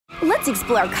Let's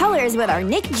explore colors with our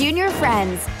Nick Jr.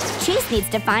 friends. Chase needs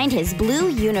to find his blue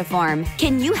uniform.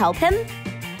 Can you help him?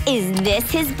 Is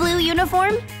this his blue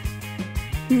uniform?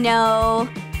 No.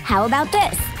 How about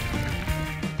this?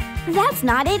 That's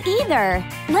not it either.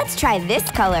 Let's try this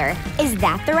color. Is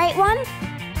that the right one?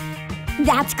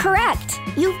 That's correct.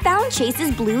 You found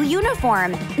Chase's blue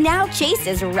uniform. Now Chase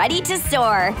is ready to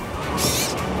soar.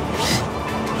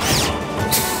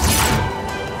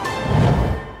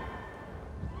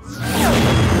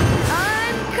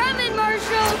 I'm coming,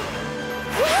 Marshall.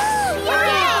 Woo!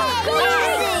 Yay! Go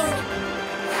racing!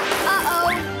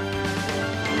 Uh-oh.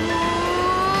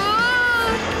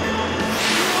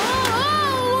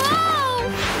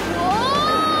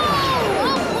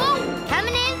 Whoa!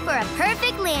 Coming in for a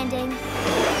perfect landing.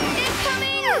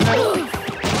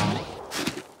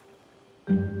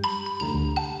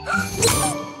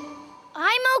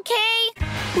 I'm okay.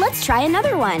 Let's try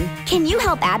another one. Can you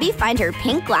help Abby find her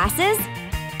pink glasses?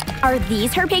 Are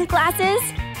these her pink glasses?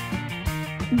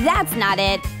 That's not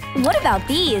it. What about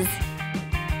these?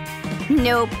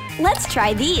 Nope. Let's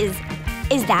try these.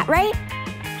 Is that right?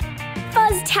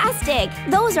 Fuzztastic!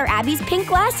 Those are Abby's pink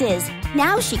glasses.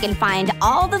 Now she can find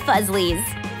all the Fuzzlies.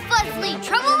 Fuzzly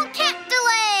trouble can't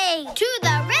delay. To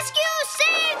the rescue,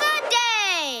 save the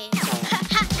day. Ha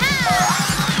ha ha!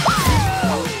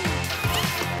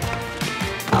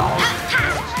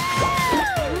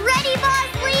 Ready,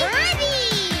 Bosley? Ready!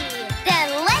 Then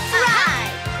let's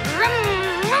ride!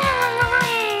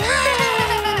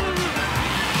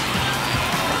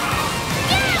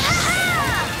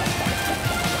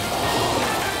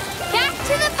 Back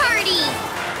to the party!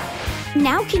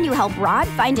 Now can you help Rod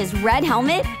find his red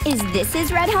helmet? Is this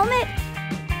his red helmet?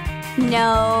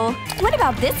 No. What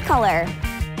about this color?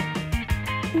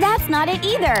 That's not it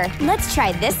either. Let's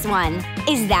try this one.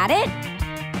 Is that it?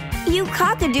 You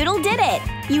cockadoodle did it!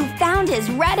 You found his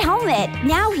red helmet!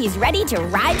 Now he's ready to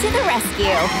ride to the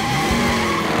rescue!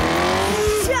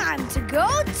 Time to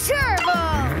go turbo!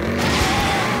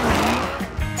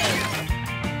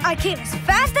 I came as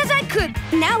fast as I could.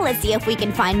 Now let's see if we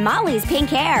can find Molly's pink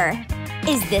hair.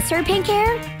 Is this her pink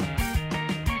hair?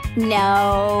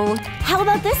 No. How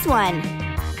about this one?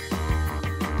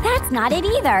 That's not it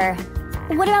either.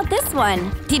 What about this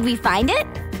one? Did we find it?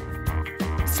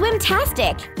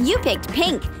 Swimtastic! You picked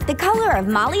pink, the color of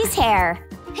Molly's hair.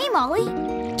 Hey, Molly,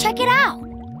 check it out.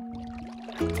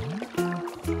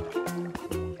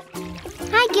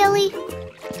 Hi, Gilly.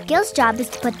 Gil's job is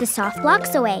to put the soft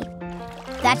blocks away.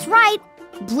 That's right.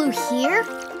 Blue here,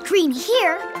 green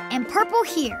here, and purple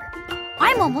here.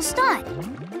 I'm almost done.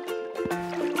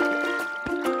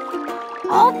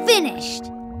 All finished.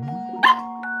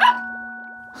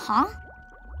 Huh?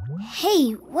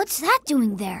 Hey, what's that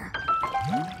doing there?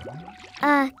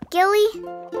 Gilly,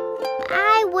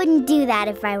 I wouldn't do that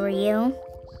if I were you.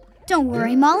 Don't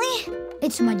worry, Molly.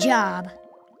 It's my job.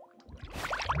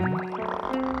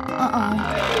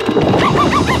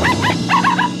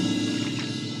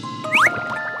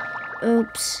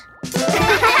 Oops.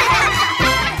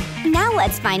 Now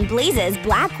let's find Blaze's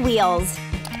black wheels.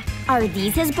 Are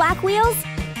these his black wheels?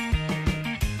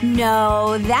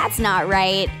 No, that's not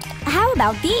right. How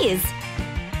about these?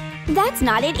 That's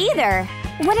not it either.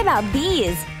 What about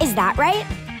these? Is that right?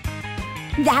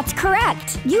 That's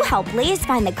correct. You help Blaze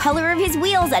find the color of his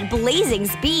wheels at blazing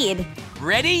speed.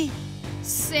 Ready?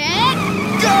 Set,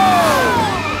 go!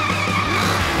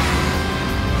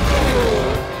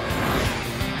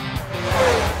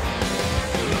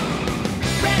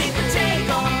 Ready for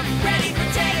takeoff, ready for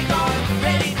takeoff,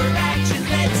 ready for action,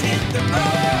 let's hit the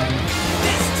road.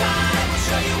 This time we'll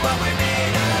show you what we're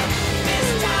made of. This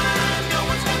time no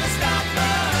one's gonna stop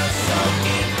us. So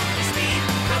give me speed,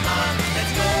 come on,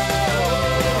 let's go.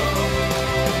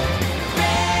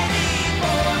 Ready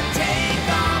for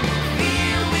takeoff,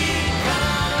 here we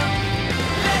come.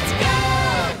 Let's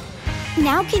go!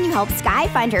 Now can you help Sky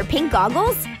find her pink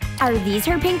goggles? Are these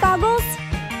her pink goggles?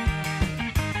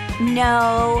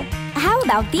 No. How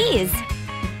about these?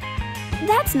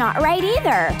 That's not right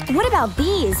either. What about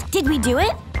these? Did we do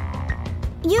it?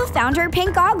 You found her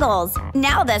pink goggles.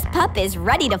 Now this pup is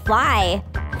ready to fly.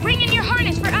 Bring in your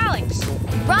harness for Alex.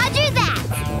 Roger that.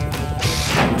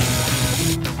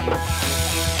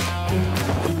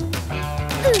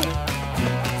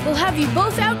 We'll have you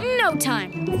both out in no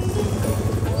time.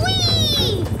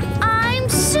 Whee! I'm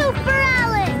Super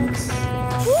Alex.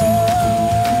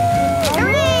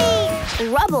 Hooray!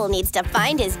 Rubble needs to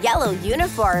find his yellow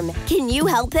uniform. Can you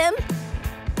help him?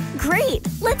 Great!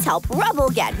 Let's help Rubble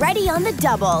get ready on the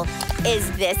double.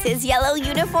 Is this his yellow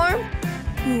uniform?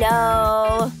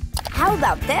 No. How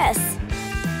about this?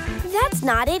 That's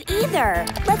not it either.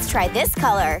 Let's try this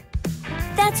color.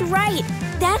 That's right.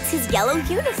 That's his yellow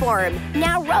uniform.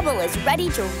 Now Rubble is ready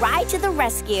to ride to the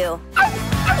rescue.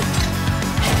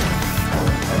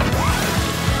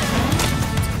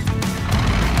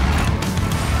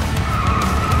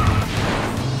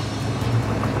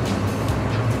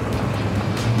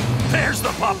 There's the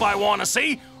pup I want to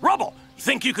see. Rubble, you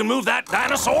think you can move that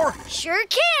dinosaur? Sure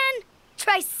can.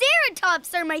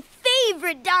 Triceratops are my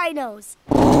favorite dinos.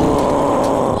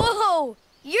 Whoa,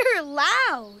 you're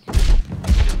loud.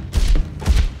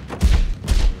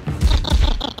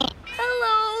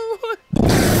 Hello.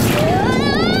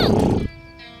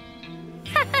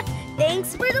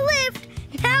 Thanks for the lift.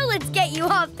 Now let's get you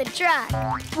off the track.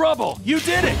 Rubble, you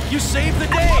did it. You saved the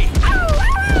day.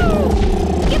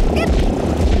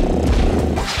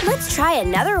 Let's try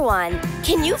another one.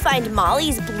 Can you find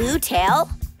Molly's blue tail?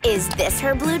 Is this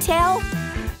her blue tail?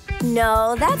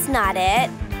 No, that's not it.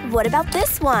 What about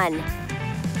this one?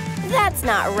 That's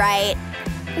not right.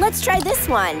 Let's try this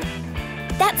one.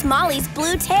 That's Molly's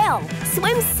blue tail.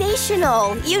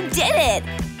 Swimsational! You did it!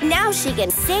 Now she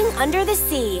can sing under the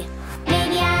sea.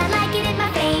 Maybe I like it if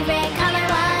my favorite color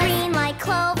was green like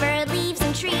clover, leaves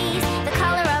and trees, the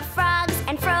color of frogs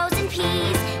and frozen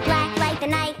peas. Black like the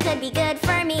night could be good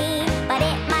for me, but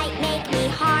it might make me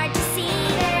hard to see.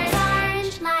 There's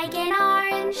orange like an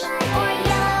orange, or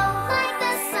yellow like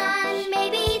the sun,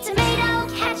 maybe tomato,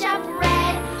 ketchup,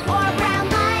 red, or brown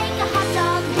like a hot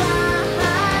dog bun.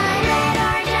 Red,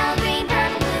 orange, yellow, green,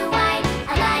 purple, blue, white,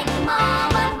 I like them all,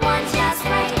 but one's just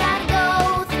right. Gotta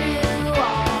go through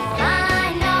all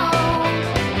I know.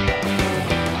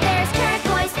 There's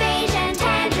turquoise, beige, and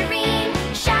tangerine,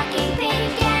 shocking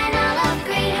pink and olive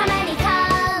green. How many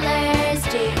colors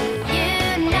do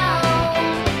you know?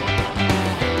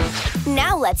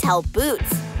 Now let's help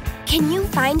Boots. Can you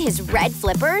find his red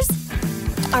flippers?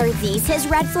 Are these his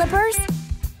red flippers?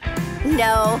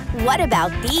 No. What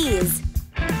about these?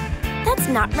 That's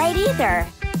not right either.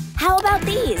 How about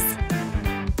these?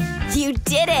 You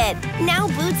did it! Now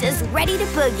Boots is ready to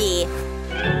boogie.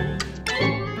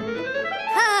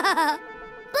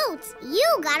 Boots,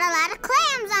 you got a lot of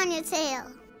clams on your tail.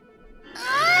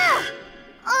 Ah!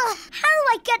 Oh, how do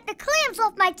I get the clams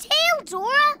off my tail,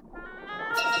 Dora?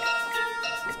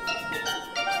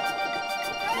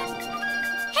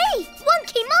 Hey, one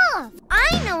came off.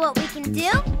 I know what we can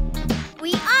do.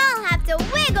 We all have to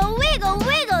wiggle, wiggle,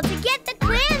 wiggle to get the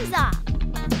clams off.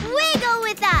 Wiggle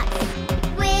with us.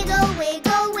 Wiggle,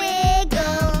 wiggle,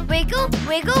 wiggle. Wiggle,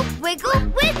 wiggle, wiggle,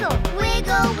 wiggle.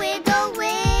 Wiggle, wiggle,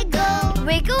 wiggle.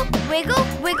 Wiggle, wiggle,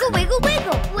 wiggle,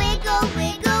 wiggle, wiggle. Wiggle,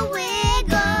 wiggle,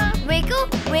 wiggle. Wiggle,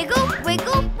 wiggle,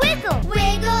 wiggle, wiggle.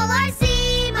 Wiggle our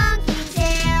sea monkey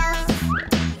tails.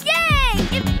 Yay!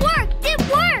 It worked! It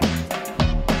worked!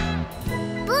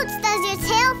 Boots, does your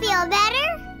tail feel better?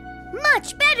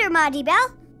 Much better, Maribel.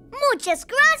 Muchas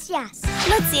gracias.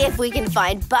 Let's see if we can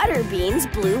find Butterbean's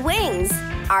blue wings.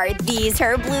 Are these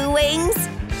her blue wings?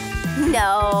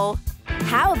 No.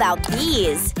 How about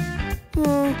these?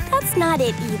 That's not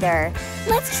it either.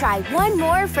 Let's try one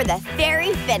more for the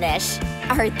fairy finish.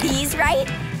 Are these right?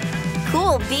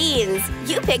 Cool beans.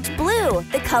 You picked blue,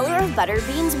 the color of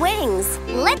Butterbean's wings.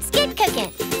 Let's get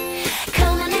cooking.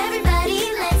 Come on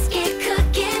everybody, let's get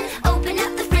cooking. Open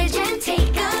up the fridge and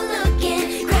take a look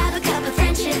in. Grab a cup of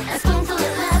friendship, a spoonful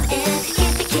of love in.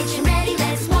 Get the kitchen ready,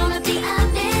 let's warm up the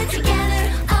oven.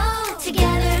 Together, oh,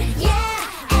 together,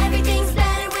 yeah. Everything's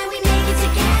better when we make it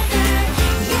together.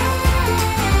 Yeah,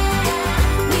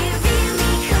 we're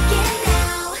really cooking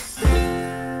now.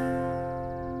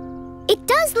 It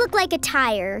does look like a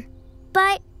tire,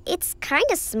 but it's kind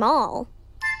of small.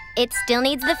 It still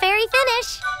needs the fairy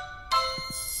finish.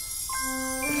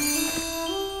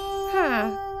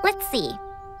 Let's see.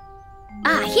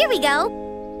 Ah, here we go.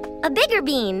 A bigger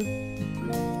bean.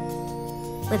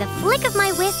 With a flick of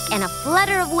my whisk and a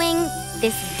flutter of wing,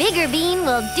 this bigger bean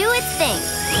will do its thing.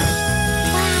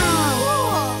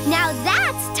 Wow! Now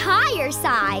that's tire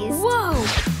size. Whoa!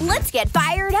 Let's get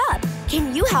fired up.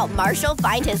 Can you help Marshall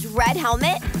find his red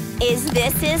helmet? Is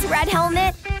this his red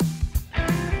helmet?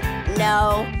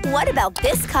 No. What about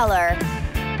this color?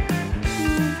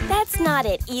 That's not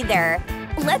it either.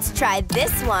 Let's try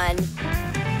this one.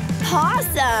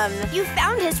 Awesome! You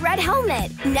found his red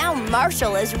helmet. Now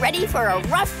Marshall is ready for a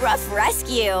rough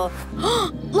rescue.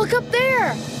 Look up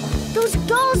there. Those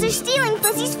dolls are stealing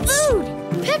Fuzzy's food.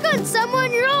 Pick on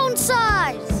someone your own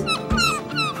size.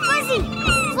 Fuzzy,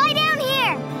 fly down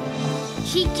here.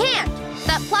 He can't.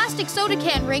 That plastic soda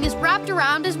can ring is wrapped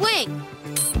around his wing.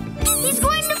 He's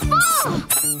going to fall.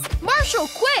 Marshall,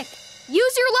 quick!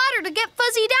 Use your ladder to get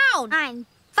Fuzzy down. I'm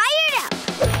fired up.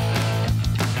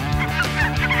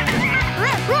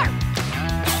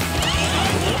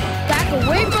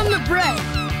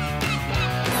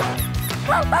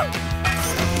 I'm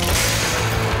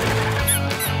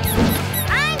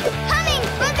coming,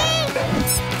 Boogie!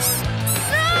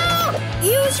 No!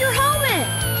 Use your helmet!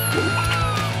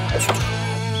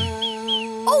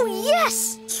 Oh,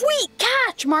 yes! Sweet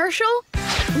catch, Marshall!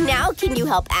 Now can you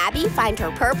help Abby find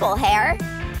her purple hair?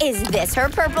 Is this her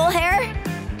purple hair?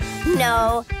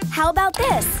 No. How about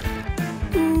this?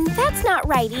 That's not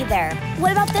right either.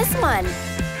 What about this one?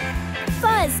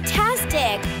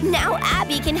 Fuzztastic! Now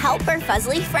Abby can help her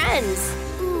fuzzly friends.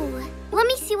 Ooh, let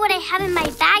me see what I have in my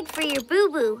bag for your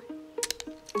boo-boo.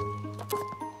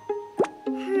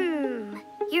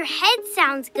 Your head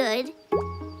sounds good.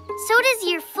 So does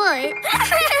your foot.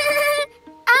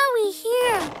 Owie,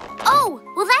 here. Oh,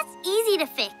 well that's easy to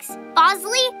fix.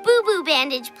 Bosley, boo-boo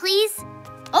bandage, please.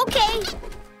 Okay,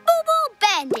 boo-boo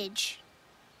bandage.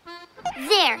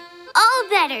 There, all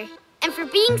better. And for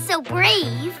being so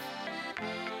brave...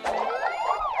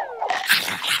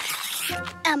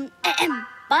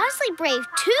 Bosley brave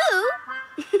too?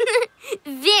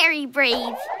 Very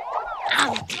brave.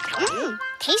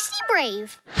 Tasty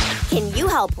brave. Can you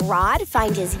help Rod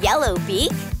find his yellow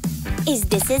beak? Is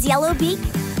this his yellow beak?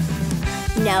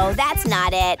 No, that's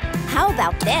not it. How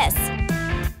about this?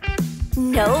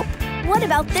 Nope. What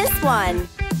about this one?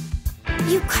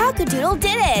 You cockadoodle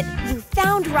did it! You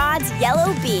found Rod's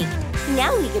yellow beak.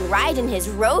 Now he can ride in his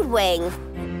road wing.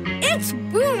 It's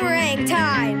boomerang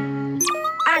time!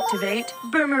 Activate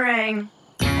boomerang.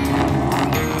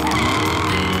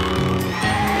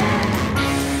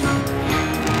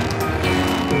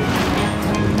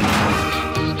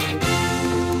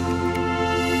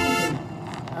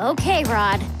 Okay,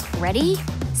 Rod. Ready,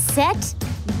 set,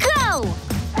 go!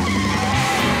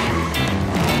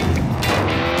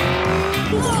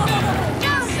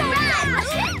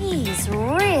 He's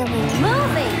really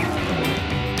moving.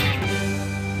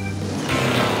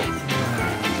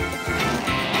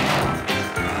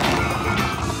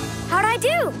 How'd I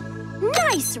do?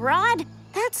 Nice, Rod.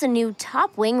 That's a new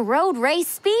top wing road race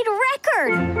speed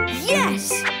record.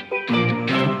 Yes!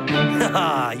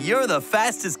 You're the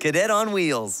fastest cadet on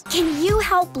wheels. Can you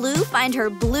help Blue find her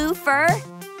blue fur?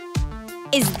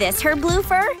 Is this her blue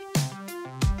fur?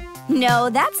 No,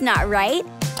 that's not right.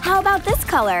 How about this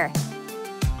color?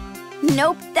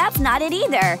 Nope, that's not it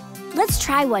either. Let's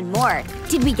try one more.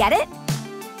 Did we get it?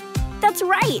 That's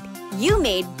right. You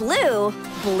made blue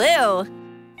blue.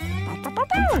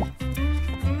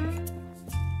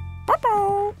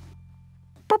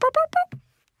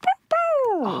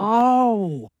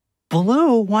 Oh,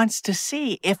 Blue wants to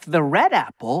see if the red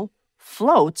apple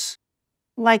floats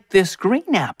like this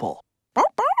green apple.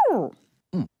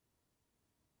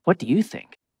 What do you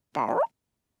think? It'll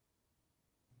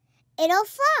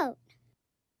float.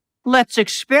 Let's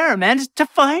experiment to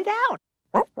find out.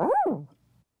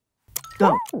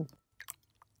 Go.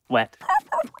 Wet.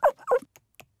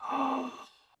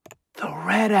 The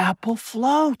red apple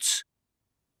floats,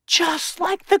 just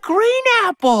like the green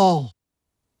apple.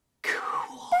 Cool.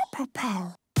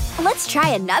 Let's try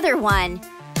another one.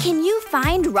 Can you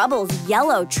find Rubble's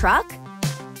yellow truck?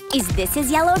 Is this his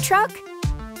yellow truck?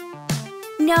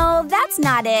 No, that's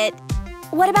not it.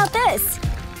 What about this?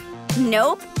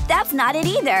 Nope, that's not it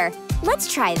either.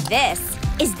 Let's try this.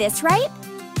 Is this right?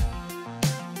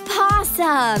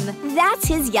 Possum! That's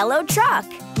his yellow truck.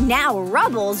 Now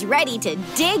Rubble's ready to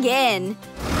dig in.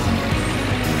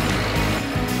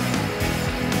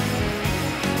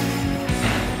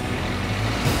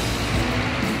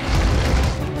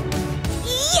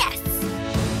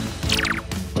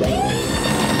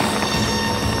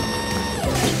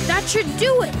 That should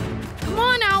do it. Come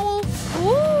on, Owl.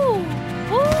 Ooh.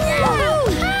 Ooh. Help!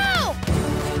 Help!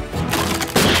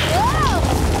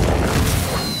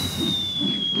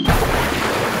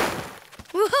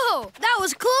 Whoa! That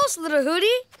was close, little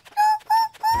Hootie.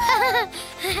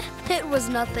 It was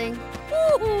nothing.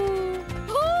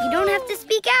 You don't have to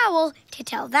speak owl to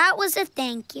tell that was a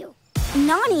thank you.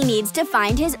 Nani needs to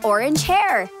find his orange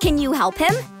hair. Can you help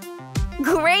him?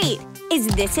 Great! Is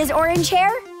this his orange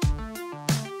hair?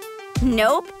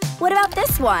 Nope. What about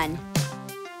this one?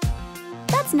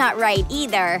 That's not right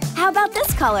either. How about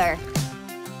this color?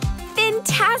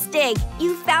 Fantastic!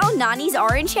 You found Nani's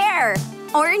orange hair.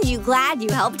 Aren't you glad you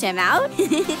helped him out?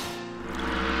 Me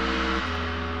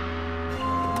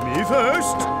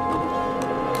first.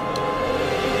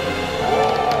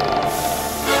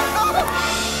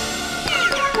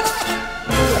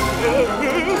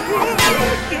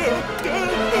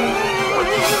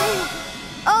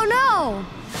 Oh no!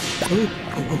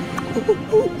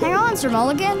 Hang on, Sir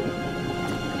Mulligan.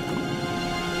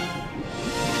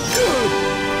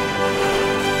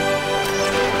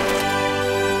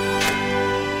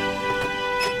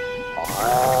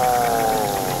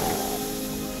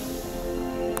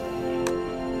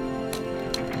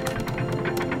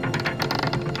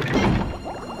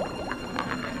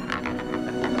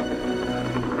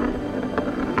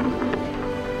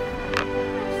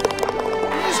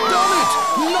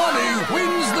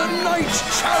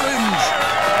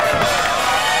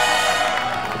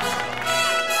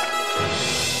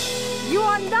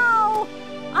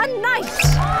 A knife!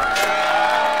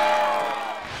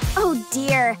 Oh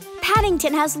dear,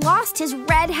 Paddington has lost his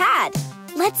red hat.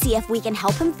 Let's see if we can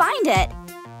help him find it.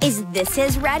 Is this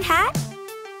his red hat?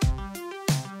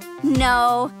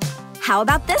 No. How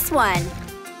about this one?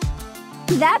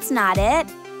 That's not it.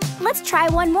 Let's try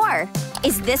one more.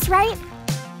 Is this right?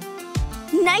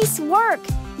 Nice work!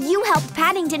 You helped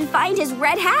Paddington find his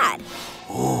red hat.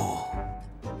 Oh,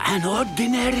 an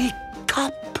ordinary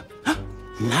cup.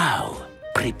 Now,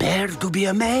 prepare to be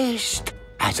amazed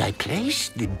as I place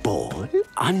the ball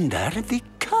under the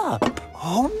cup.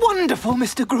 Oh, wonderful,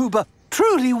 Mr. Gruber.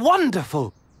 Truly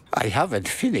wonderful. I haven't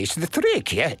finished the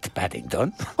trick yet,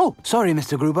 Paddington. Oh, sorry,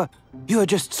 Mr. Gruber. You are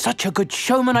just such a good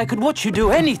showman, I could watch you do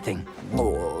anything.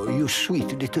 Oh, you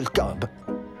sweet little cub.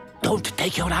 Don't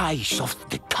take your eyes off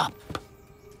the cup.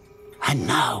 And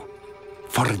now,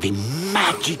 for the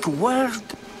magic word.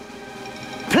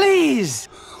 Please!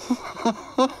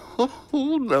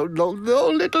 Oh, no,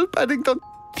 little Paddington.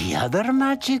 The other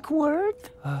magic word?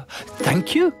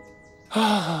 Thank you.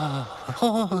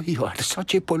 Oh, you are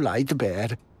such a polite bear.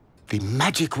 The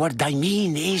magic word I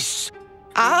mean is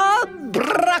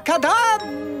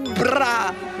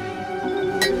abracadabra.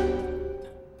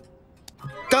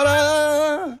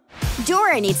 Ta-da!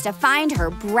 Dora needs to find her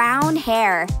brown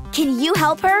hair. Can you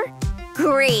help her?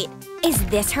 Great. Is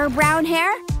this her brown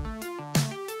hair?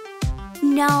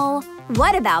 No.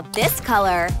 What about this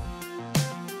color?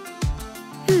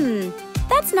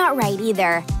 That's not right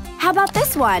either. How about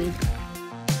this one?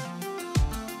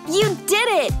 You did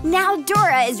it! Now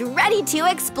Dora is ready to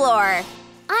explore.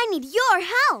 I need your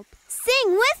help.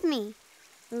 Sing with me.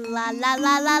 La la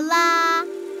la la la.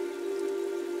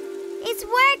 It's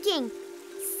working.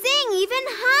 Sing even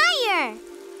higher.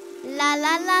 La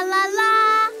la la la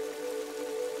la.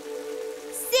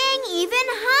 Sing even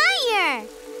higher.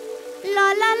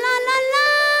 La la la la la.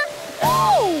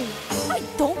 Oh! I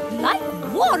don't like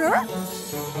water.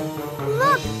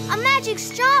 Look, a magic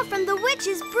straw from the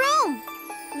witch's broom.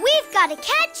 We've got to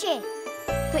catch it.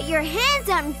 Put your hands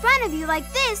out in front of you like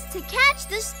this to catch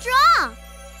the straw.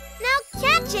 Now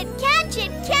catch it, catch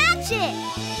it, catch it.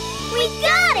 We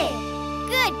got it.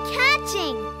 Good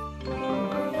catching.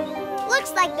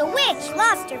 Looks like the witch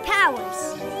lost her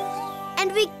powers.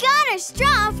 And we got our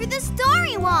straw for the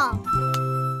story wall.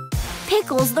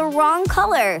 Pickle's the wrong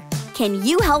color. Can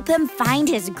you help him find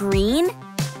his green?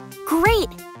 Great.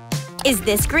 Is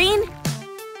this green?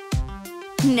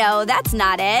 No, that's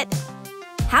not it.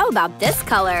 How about this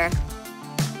color?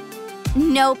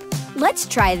 Nope. Let's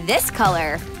try this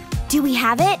color. Do we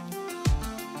have it?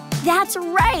 That's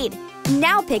right.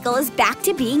 Now Pickle is back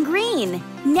to being green.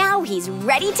 Now he's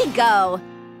ready to go.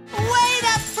 Way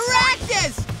to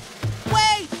practice!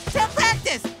 Way to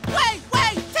practice! Way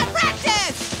to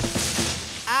practice!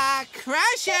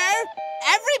 Crusher,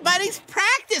 everybody's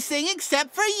practicing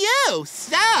except for you.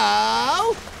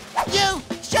 So, you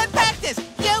should practice.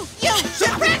 You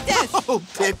should practice. Oh,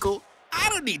 Pickle, I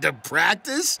don't need to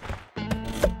practice.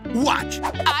 Watch,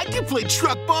 I can play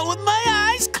truck ball with my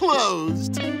eyes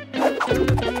closed. Look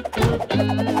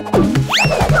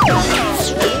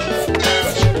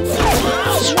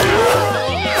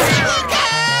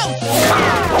out!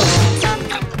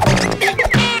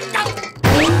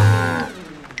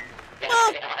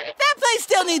 Well, that place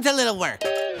still needs a little work.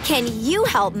 Can you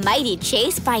help Mighty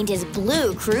Chase find his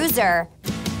blue cruiser?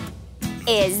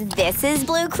 Is this his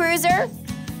blue cruiser?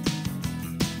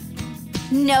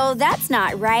 No, that's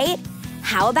not right.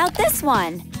 How about this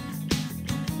one?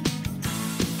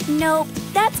 Nope,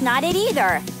 that's not it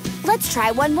either. Let's try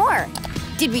one more.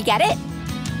 Did we get it?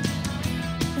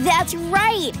 That's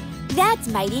right. That's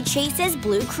Mighty Chase's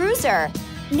blue cruiser.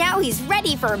 Now he's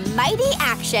ready for mighty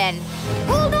action.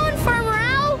 Hold on, Farmer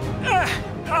Owl.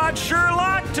 I'd sure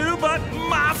like to, but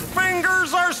my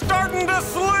fingers are starting to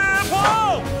slip.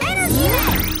 Whoa! Energy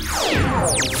net!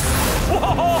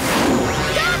 Whoa!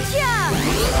 Gotcha!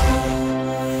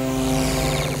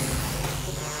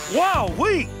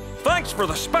 Wow-wee! Thanks for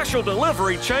the special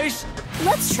delivery, Chase.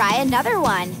 Let's try another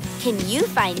one. Can you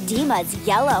find Dima's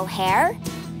yellow hair?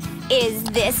 Is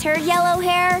this her yellow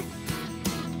hair?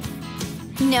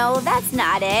 No, that's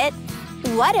not it.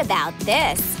 What about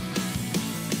this?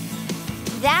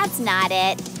 That's not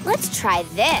it. Let's try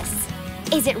this.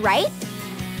 Is it right?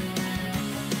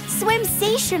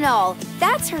 Swimsational!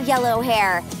 That's her yellow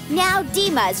hair. Now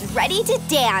Dima's ready to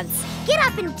dance. Get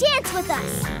up and dance with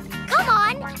us. Come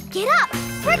on, get up.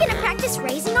 We're gonna practice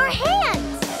raising our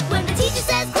hands. When the teacher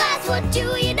says, class, what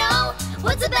do you know?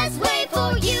 What's the best way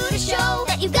for you to show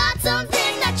that you've got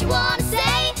something that you want to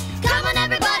say? Come on,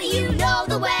 everybody, you know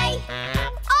the way.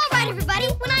 All right, everybody,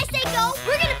 when I say go,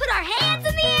 we're gonna put our hands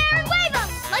in the air and wave them.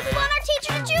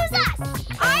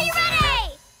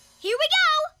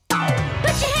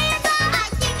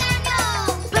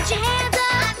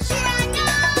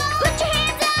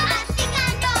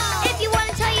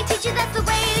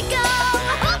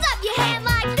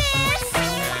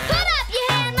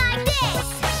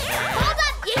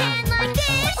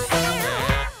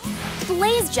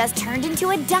 just turned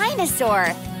into a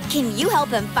dinosaur. Can you help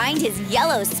him find his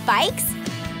yellow spikes?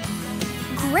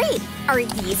 Great! Are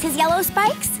these his yellow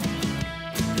spikes?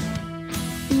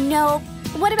 Nope.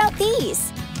 What about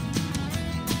these?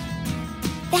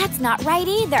 That's not right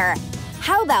either.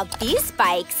 How about these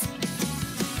spikes?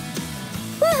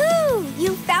 Woohoo!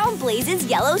 You found Blaze's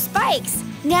yellow spikes.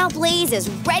 Now Blaze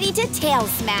is ready to tail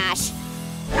smash.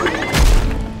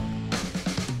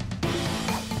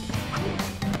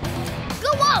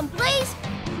 Go on, Blaze!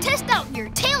 Test out your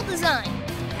tail design.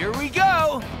 Here we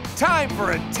go. Time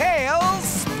for a tail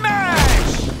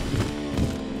smash!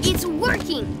 It's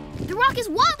working. The rock is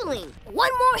wobbling.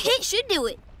 One more hit should do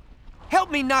it.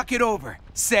 Help me knock it over.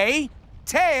 Say,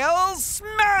 tail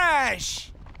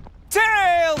smash!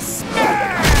 Tail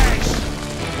smash!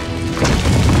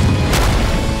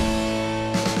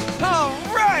 All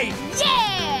right!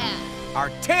 Yeah! Our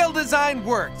tail design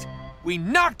worked. We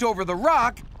knocked over the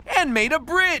rock and made a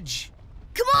bridge.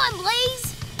 Come on,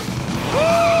 Blaze!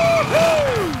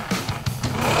 Woo-hoo!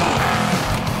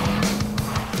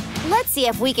 Let's see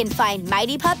if we can find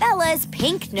Mighty Pup Ella's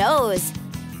pink nose.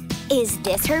 Is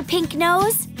this her pink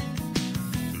nose?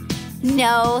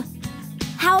 No.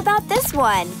 How about this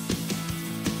one?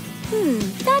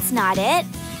 That's not it.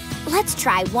 Let's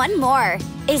try one more.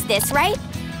 Is this right?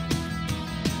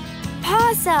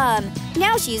 Awesome!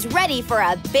 Now she's ready for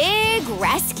a big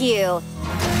rescue.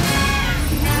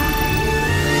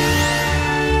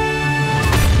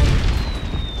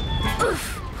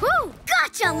 Whew,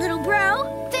 gotcha, little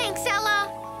bro. Thanks, Ella.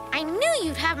 I knew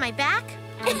you'd have my back.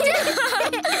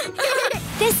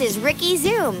 This is Ricky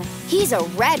Zoom. He's a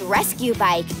red rescue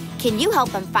bike. Can you help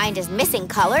him find his missing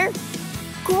color?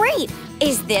 Great!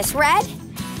 Is this red?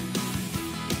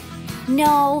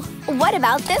 No. What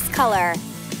about this color?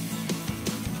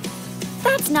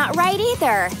 That's not right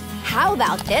either. How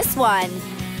about this one?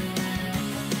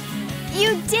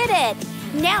 You did it!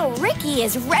 Now Ricky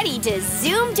is ready to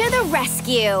zoom to the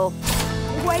rescue.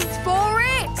 Wait for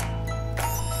it!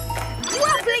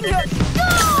 Wobbling hook, go!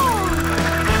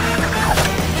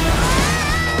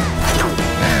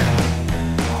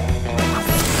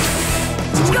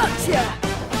 Gotcha!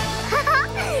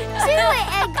 Do it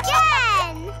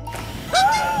again!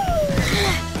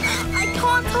 I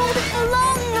can't hold it for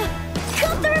long!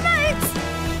 Cut the remote!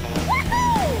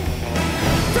 Woohoo!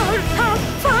 Don't have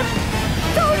fun!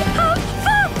 Don't have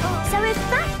fun! So if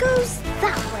that goes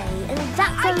that way, and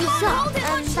that goes up,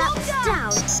 and that's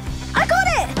down. I got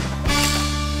it!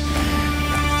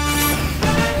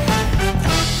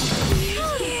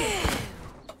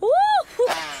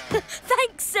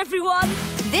 Thanks, everyone!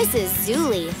 This is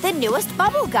Zuli, the newest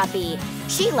Bubble Guppy.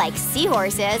 She likes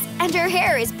seahorses, and her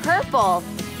hair is purple.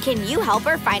 Can you help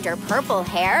her find her purple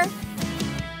hair?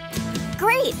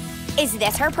 Great! Is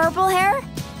this her purple hair?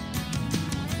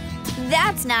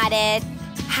 That's not it.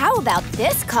 How about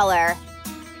this color?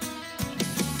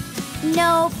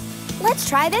 Nope. Let's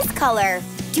try this color.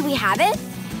 Do we have it?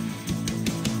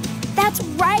 That's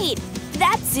right!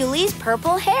 That's Zuli's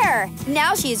purple hair.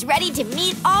 Now she's ready to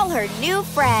meet all her new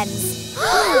friends.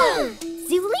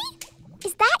 Zuli?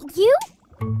 Is that you?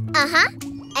 Uh-huh.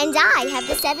 And I have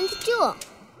the 7th jewel.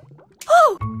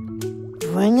 Oh!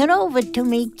 Bring it over to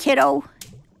me, kiddo.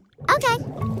 Okay.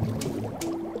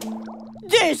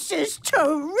 This is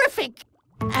terrific!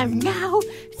 And now,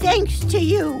 thanks to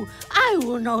you, I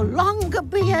will no longer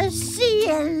be a sea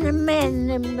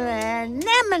anemone,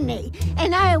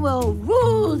 and I will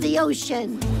rule the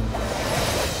ocean.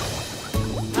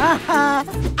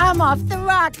 I'm off the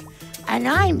rock, and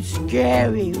I'm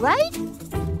scary, right?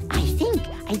 I think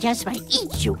I just might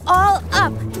eat you all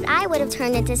up. I would have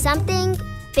turned into something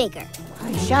bigger.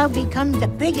 I shall become the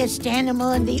biggest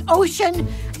animal in the ocean,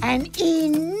 an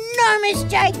enormous,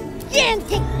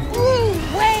 gigantic blue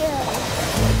whale.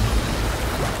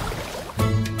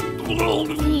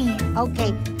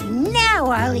 Okay, now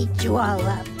I'll eat you all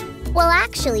up. Well,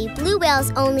 actually, blue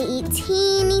whales only eat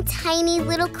teeny tiny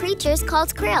little creatures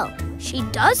called krill. She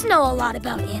does know a lot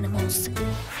about animals.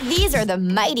 These are the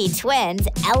mighty twins,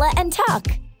 Ella and Tuck.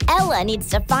 Ella needs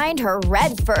to find her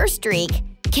red fur streak.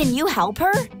 Can you help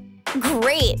her?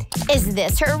 Great! Is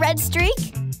this her red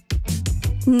streak?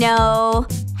 No.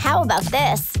 How about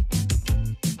this?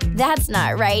 That's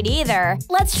not right either.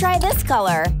 Let's try this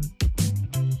color.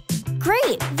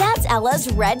 Great! That's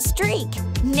Ella's red streak.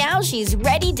 Now she's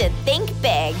ready to think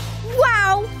big.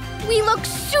 Wow! We look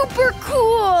super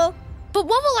cool! But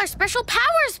what will our special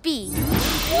powers be?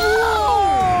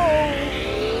 Whoa!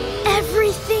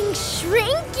 Everything's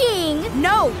shrinking!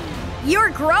 No!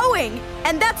 You're growing!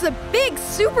 And that's a big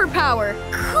superpower!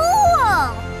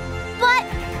 Cool! But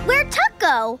where'd Tuck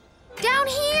go? Down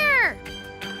here!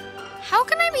 How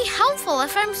can I be helpful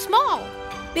if I'm small?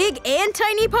 Big and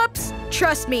tiny pups?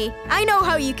 Trust me, I know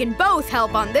how you can both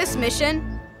help on this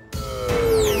mission.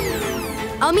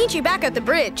 I'll meet you back at the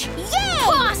bridge. Yay!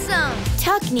 Awesome!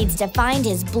 Tuck needs to find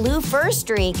his blue fur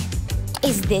streak.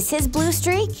 Is this his blue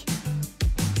streak?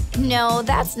 No,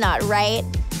 that's not right.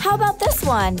 How about this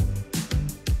one?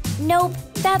 Nope,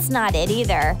 that's not it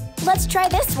either. Let's try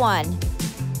this one.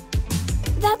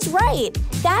 That's right.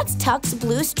 That's Tuck's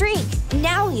blue streak.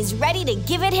 Now he's ready to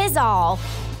give it his all.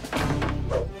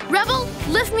 Rebel,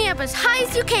 lift me up as high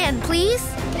as you can, please.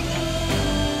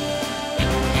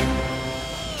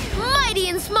 Mighty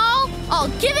and small, I'll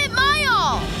give it my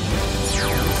all.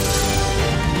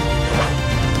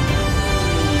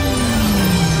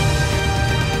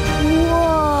 Whoa!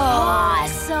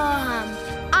 Awesome!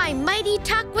 I'm Mighty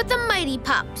Tuck with the Mighty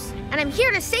Pups, and I'm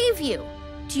here to save you.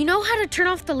 Do you know how to turn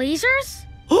off the lasers?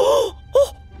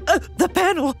 The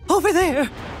panel over there.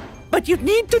 But you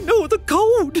need to know the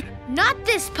code. Not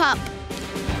this pup.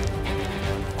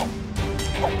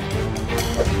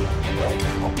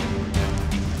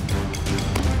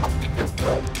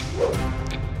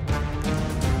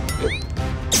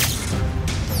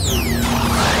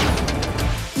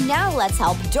 Now let's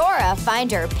help Dora find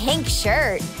her pink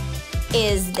shirt.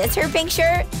 Is this her pink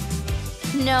shirt?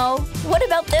 No. What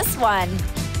about this one?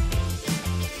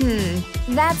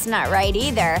 That's not right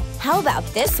either. How about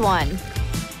this one?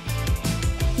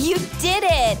 You did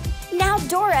it! Now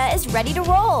Dora is ready to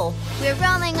roll. We're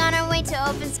rolling on our way to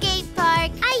open skate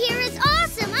park. I hear it's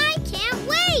awesome. I can't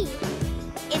wait.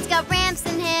 It's got ramps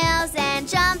and hills and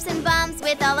jumps and bumps.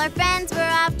 With all our friends, we're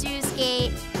off to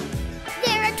skate.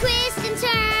 There are twists and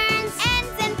turns,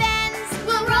 ends and bends.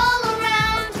 We'll roll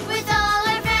around with all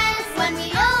our friends when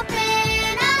we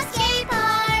open a skate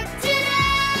park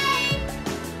today.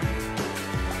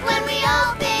 When we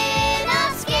open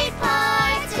a skate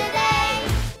park today.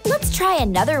 Let's try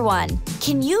another one.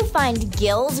 Can you find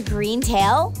Gil's green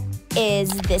tail?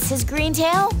 Is this his green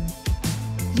tail?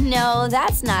 No,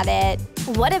 that's not it.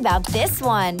 What about this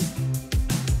one?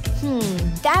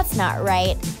 That's not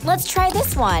right. Let's try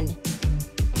this one.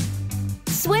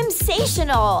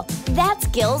 Swimsational! That's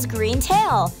Gil's green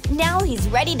tail. Now he's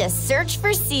ready to search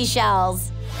for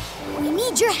seashells. We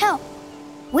need your help.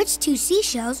 Which two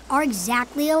seashells are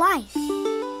exactly alike?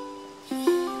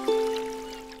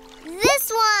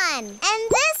 This one and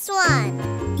this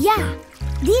one. Yeah,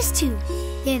 these two.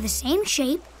 They're the same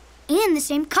shape and the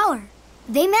same color.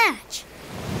 They match.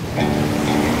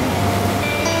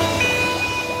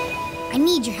 I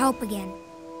need your help again.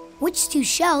 Which two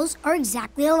shells are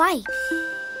exactly alike?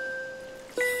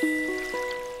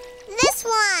 This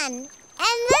one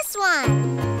and this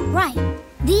one. Right,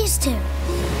 these two.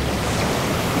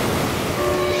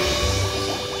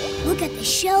 Look at the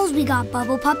shells we got,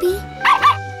 Bubble Puppy.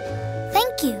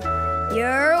 Thank you.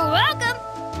 You're welcome.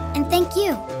 And thank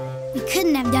you. We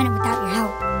couldn't have done it without your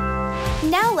help.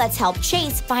 Now let's help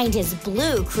Chase find his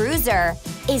blue cruiser.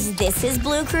 Is this his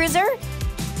blue cruiser?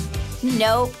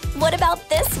 Nope. What about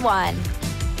this one?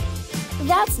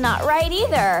 That's not right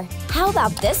either. How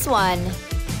about this one?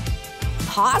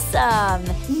 Possum!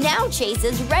 Now Chase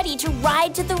is ready to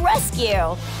ride to the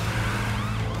rescue.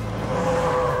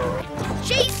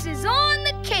 Chase is on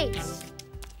the case.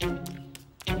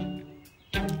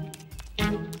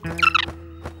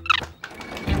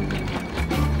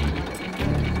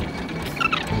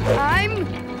 I'm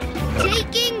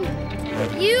taking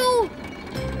you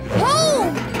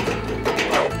home.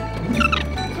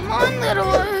 Come on,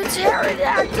 little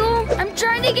pterodactyl. I'm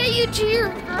trying to get you to your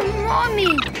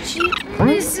mommy. She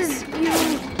misses you.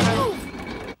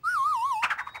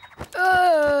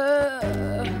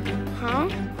 Huh?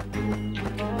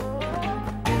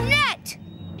 Net!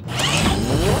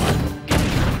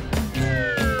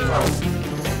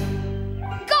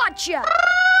 Gotcha!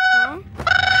 Huh?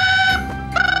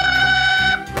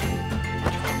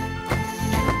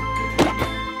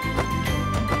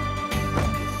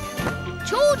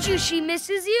 Told you she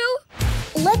misses you.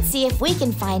 Let's see if we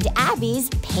can find Abby's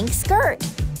pink skirt.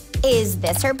 Is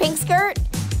this her pink skirt?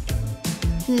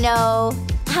 No.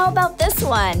 How about this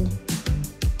one?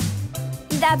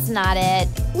 That's not it.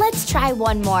 Let's try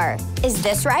one more. Is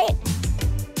this right?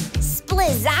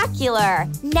 Splizacular!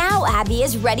 Now Abby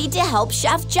is ready to help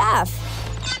Chef Jeff.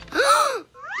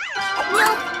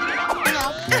 No.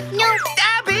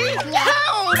 Abby,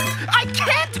 help! I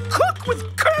can't cook with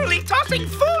Curly tossing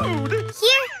food.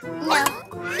 Here, no.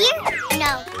 Here,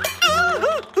 no.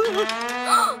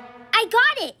 I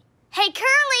got it. Hey,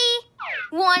 Curly.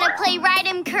 Wanna play Ride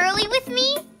 'em Curly with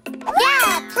me?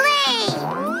 Yeah, play!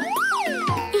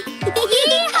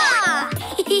 Yeehaw!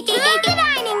 To the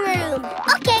dining room.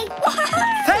 Okay.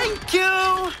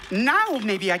 Now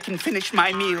maybe I can finish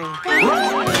my meal.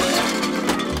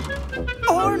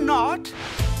 Or not.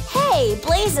 Hey,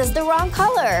 Blaze is the wrong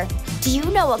color. Do you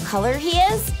know what color he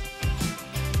is?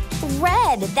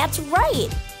 Red, that's right.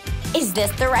 Is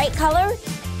this the right color?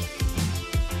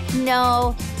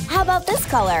 No. How about this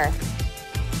color?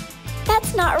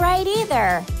 That's not right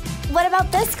either. What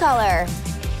about this color?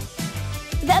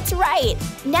 That's right.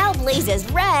 Now Blaze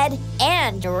is red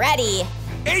and ready.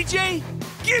 AJ,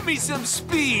 give me some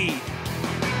speed.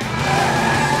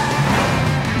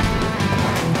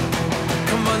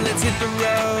 Come on, let's hit the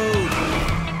road.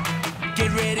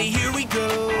 Get ready, here we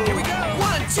go. Here we go.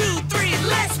 1, 2, 3,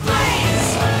 let's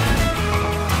blaze.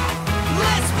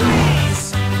 Let's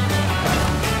blaze.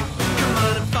 Come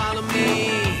on and follow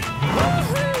me.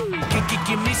 Woohoo!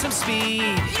 Give me some speed.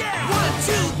 Yeah. 1,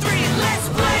 2, 3, let's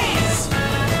blaze.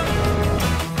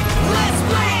 Let's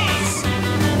blaze.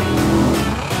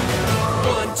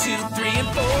 1, 2, 3, and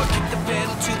 4. Kick the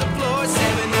pedal to the floor.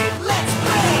 7, 8, let's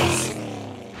blaze.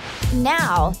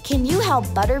 Now, can you help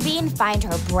Butterbean find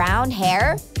her brown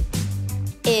hair?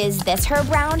 Is this her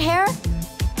brown hair?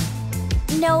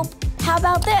 Nope. How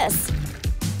about this?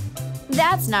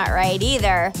 That's not right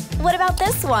either. What about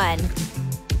this one?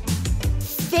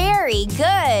 Very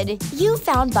good. You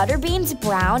found Butterbean's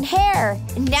brown hair.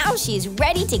 Now she's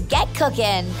ready to get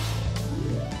cooking.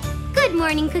 Good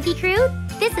morning, Cookie Crew.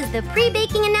 This is the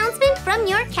pre-baking announcement from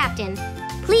your captain.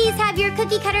 Please have your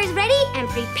cookie cutters ready and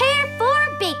prepare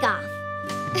for bake-off.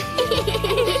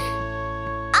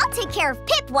 I'll take care of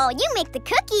Pip while you make the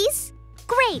cookies.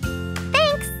 Great.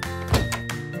 Thanks.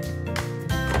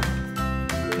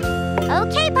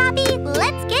 Okay, Poppy,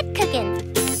 let's get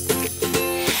cooking.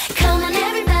 Come on,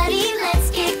 everybody, let's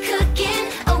get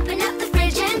cooking. Open up the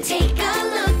fridge and take a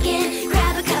look in.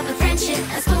 Grab a cup of friendship,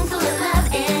 a spoonful of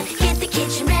love, and get the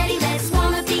kitchen ready. Let's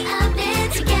warm up the oven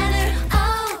together.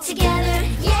 Oh, together,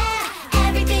 yeah.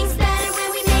 Everything's better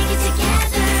when we make it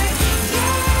together.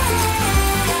 Yeah,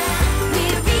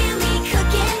 we're really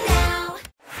cooking now.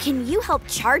 Can you help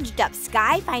Charged Up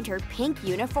Sky find her pink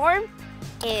uniform?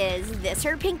 Is this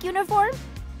her pink uniform?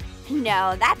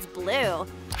 No, that's blue.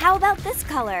 How about this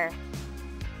color?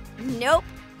 Nope,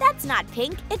 that's not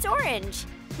pink, it's orange.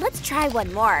 Let's try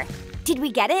one more. Did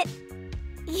we get it?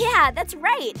 Yeah, that's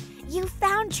right. You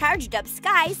found Charged Up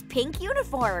Sky's pink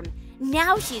uniform.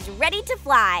 Now she's ready to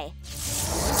fly.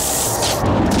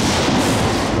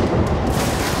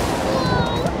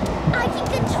 Whoa! I can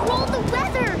control the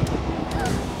weather.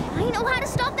 I know how to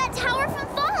stop that tower from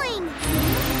falling.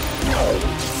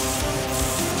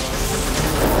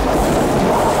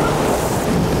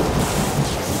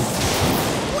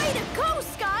 Way to go,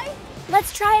 Sky!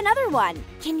 Let's try another one.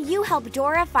 Can you help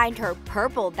Dora find her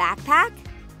purple backpack?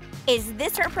 Is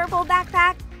this her purple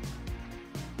backpack?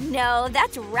 No,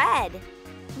 that's red.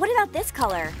 What about this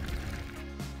color?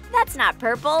 That's not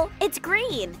purple, it's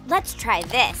green. Let's try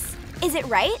this. Is it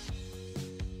right?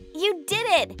 You did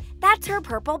it! That's her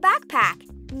purple backpack.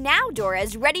 Now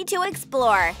Dora's ready to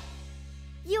explore.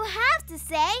 You have to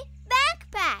say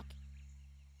backpack.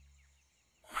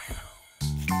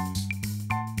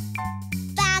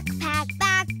 Backpack,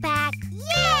 backpack.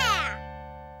 Yeah!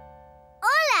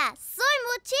 Hola, soy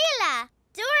Mochila.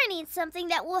 Dora needs something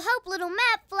that will help little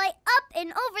Matt fly up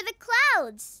and over the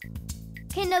clouds.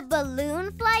 Can a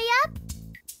balloon fly up?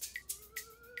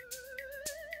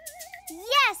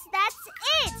 Yes, that's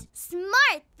it!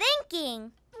 Smart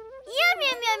thinking! Yum,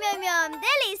 yum, yum, yum, yum!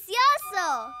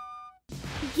 Delicioso!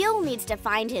 Gil needs to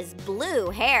find his blue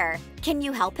hair. Can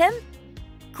you help him?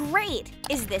 Great!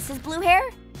 Is this his blue hair?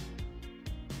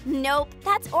 Nope,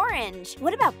 that's orange.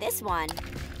 What about this one?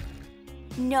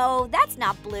 No, that's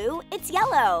not blue. It's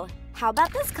yellow. How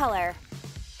about this color?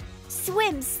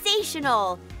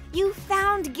 Swimsational! You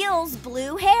found Gil's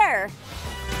blue hair.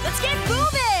 Let's get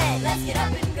moving! Let's get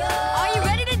up and go! Are you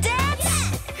ready to dance?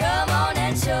 Yes! Come on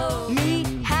and show me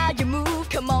how you move.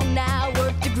 Come on now,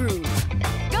 work the groove.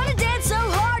 Gonna dance so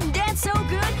hard and dance so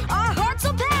good, our hearts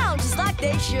will pound just like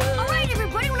they should. All right,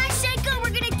 everybody, when I say go,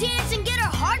 we're gonna dance and get our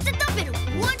hearts a thumping.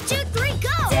 1, 2, 3,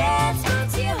 go! Dance,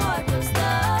 move till your heart goes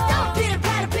numb. Don't pitter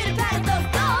patter,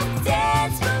 thump, thump.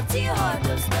 Dance, move till your heart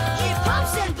goes numb. It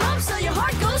pumps and pumps so your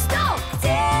heart goes numb.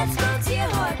 Dance, move till your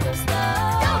heart goes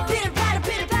numb. Don't pitter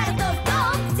patter, thump,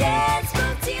 thump. Dance,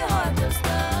 move till your heart goes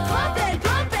numb. Pump and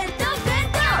thump and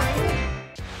thump.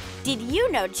 Did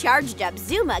you know Charged Up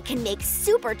Zuma can make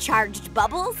supercharged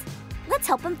bubbles? Let's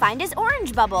help him find his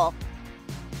orange bubble.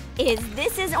 Is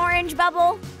this his orange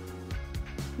bubble?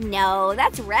 No,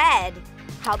 that's red.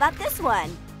 How about this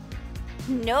one?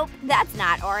 Nope, that's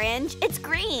not orange, it's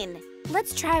green.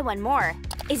 Let's try one more.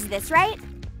 Is this right?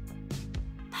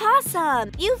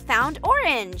 Awesome! You found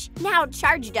orange. Now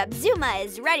charged up Zuma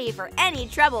is ready for any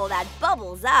trouble that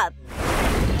bubbles up.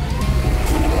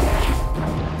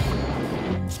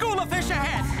 School of fish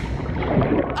ahead!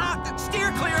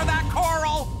 Steer clear of that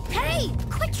coral! Hey,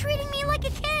 quit treating me like a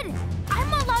kid.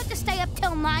 I'm allowed to stay up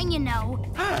till 9, you know.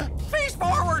 Face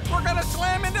forward! We're gonna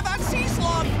slam into that sea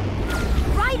slug!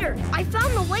 Ryder, I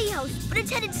found the lighthouse, but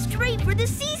it's headed straight for the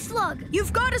sea slug.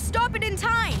 You've got to stop it in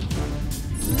time.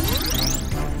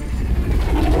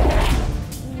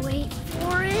 Wait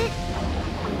for it.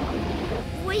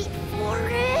 Wait for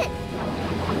it.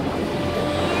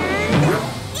 And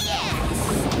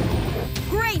yes!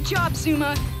 Great job,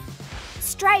 Zuma.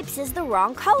 Stripes is the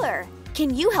wrong color.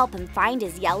 Can you help him find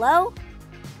his yellow?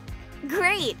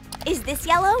 Great! Is this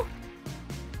yellow?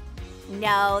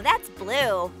 No, that's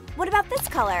blue. What about this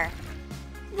color?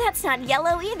 That's not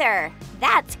yellow either.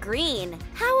 That's green.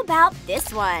 How about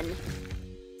this one?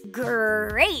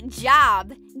 Great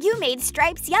job! You made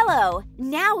Stripes yellow.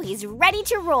 Now he's ready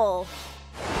to roll.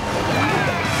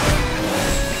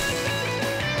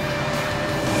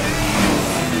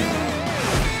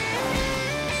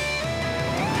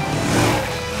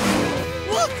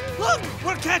 Look!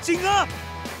 We're catching up!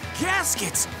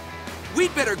 Gaskets!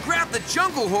 We'd better grab the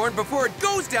jungle horn before it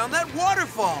goes down that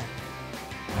waterfall.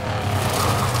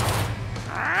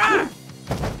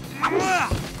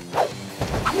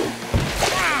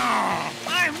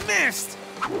 I missed!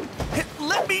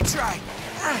 Let me try.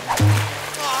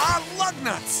 Aw, lug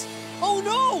nuts! Oh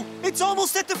no! It's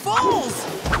almost at the falls!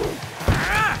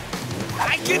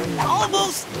 I can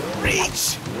almost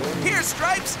reach! Here,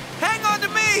 Stripes, hang on to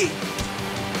me!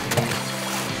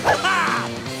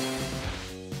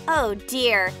 Oh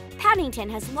dear, Paddington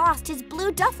has lost his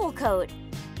blue duffel coat.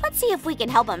 Let's see if we can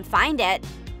help him find it.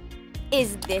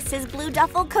 Is this his blue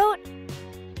duffel coat?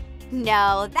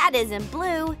 No, that isn't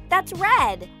blue, that's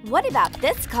red. What about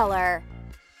this color?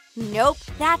 Nope,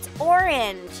 that's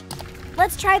orange.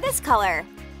 Let's try this color.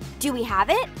 Do we have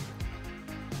it?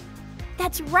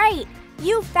 That's right,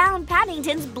 you found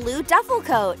Paddington's blue duffel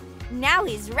coat. Now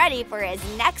he's ready for his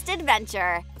next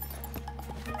adventure.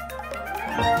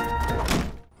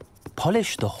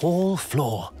 Polish the whole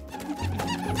floor.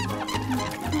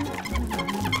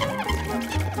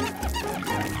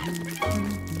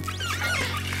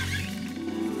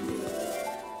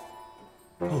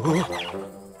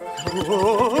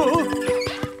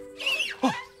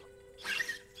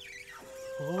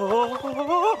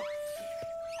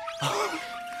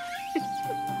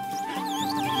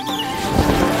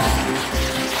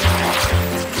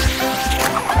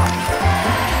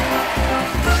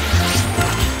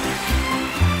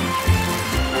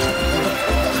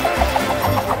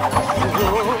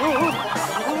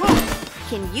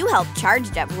 Can you help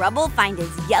Charged Up Rubble find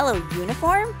his yellow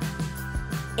uniform?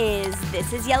 Is this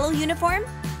his yellow uniform?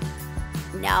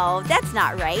 No, that's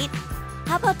not right.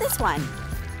 How about this one?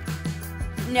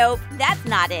 Nope, that's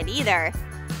not it either.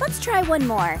 Let's try one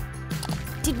more.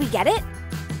 Did we get it?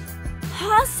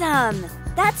 Awesome!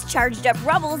 That's Charged Up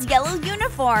Rubble's yellow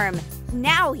uniform.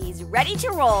 Now he's ready to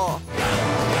roll.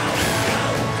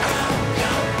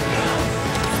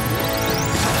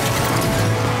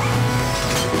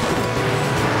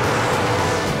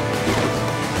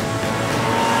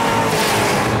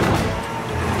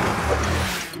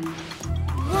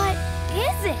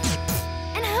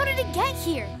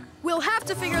 Here. We'll have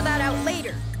to figure that out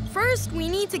later. First, we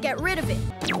need to get rid of it.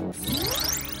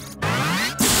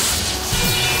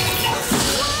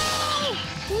 Whoa!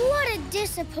 What a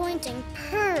disappointing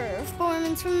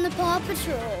performance from the PAW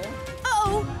Patrol.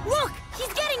 Uh-oh! Look!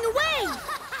 He's getting away!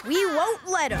 We won't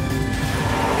let him.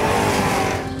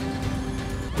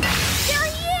 There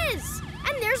he is!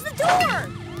 And there's the door!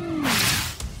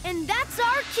 And that's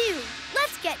our cue.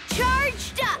 Let's get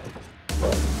charged up!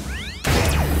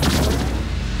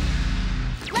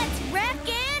 Let's rock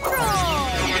and roll!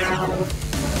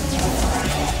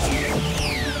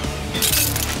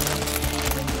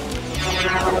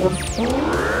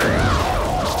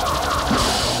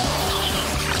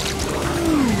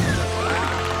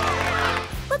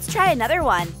 Let's try another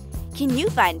one. Can you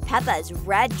find Peppa's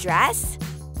red dress?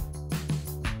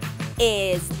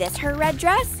 Is this her red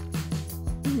dress?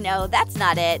 No, that's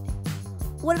not it.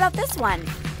 What about this one?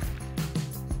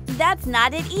 That's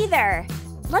not it either.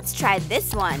 Let's try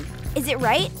this one. Is it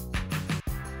right?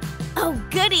 Oh,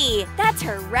 goody! That's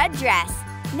her red dress.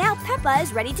 Now Peppa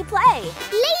is ready to play.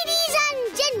 Ladies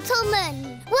and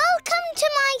gentlemen, welcome to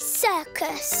my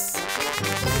circus.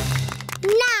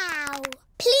 Now,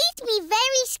 please be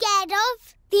very scared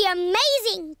of the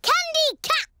amazing Candy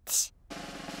Cat.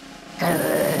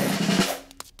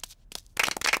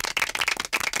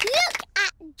 Look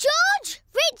at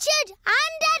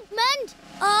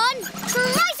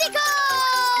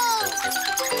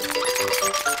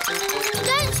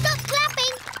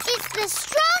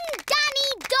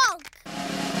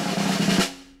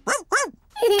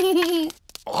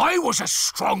was a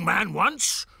strong man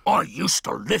once. I used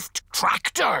to lift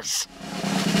tractors.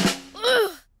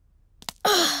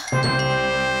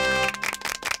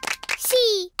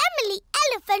 See, Emily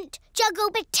Elephant juggle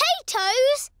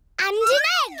potatoes and an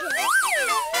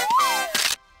egg.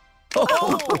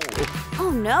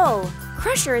 Oh no,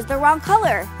 Crusher is the wrong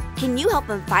color. Can you help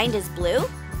him find his blue?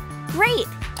 Great.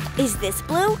 Is this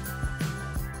blue?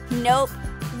 Nope.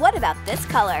 What about this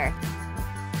color?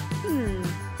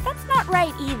 That's not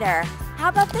right either. How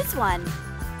about this one?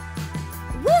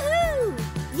 Woohoo!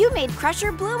 You made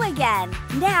Crusher blue again.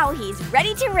 Now he's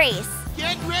ready to race.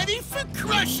 Get ready for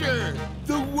Crusher,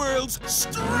 the world's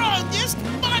strongest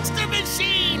monster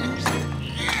machine!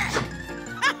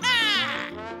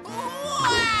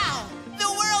 Wow!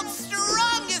 The world's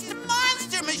strongest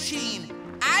monster machine!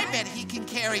 I bet he can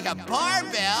carry a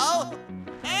barbell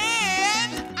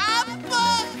and a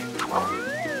book!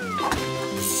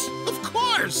 Of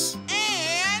course!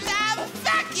 And a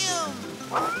vacuum!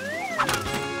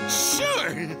 Sure!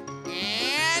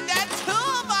 And a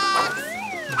toolbox!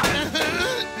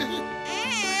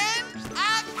 And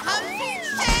a comfy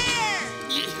chair!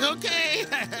 Okay,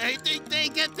 I think they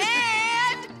get the...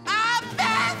 And a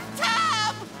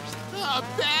bathtub! A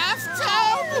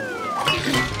bathtub?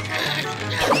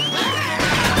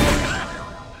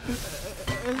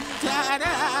 Ta-da!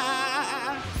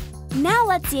 Now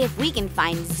let's see if we can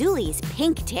find Zuli's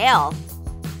pink tail.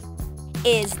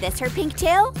 Is this her pink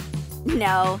tail?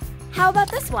 No. How about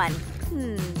this one?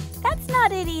 That's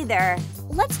not it either.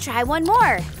 Let's try one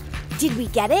more. Did we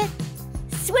get it?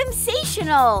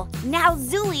 Swimsational! Now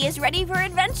Zuli is ready for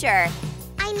adventure.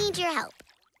 I need your help.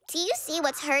 Do you see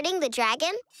what's hurting the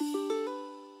dragon?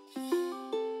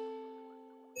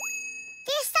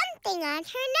 There's something on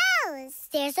her nose.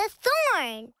 There's a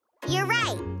thorn. You're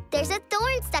right. There's a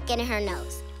thorn stuck in her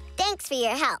nose. Thanks for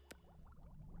your help.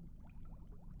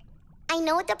 I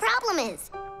know what the problem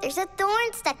is. There's a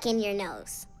thorn stuck in your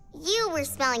nose. You were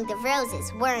smelling the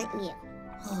roses, weren't you?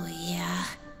 Oh, yeah.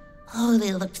 Oh,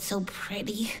 they looked so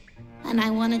pretty. And I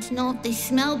wanted to know if they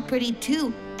smelled pretty,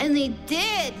 too. And they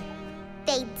did.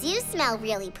 They do smell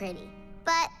really pretty,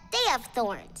 but they have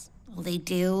thorns. Oh, they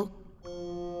do?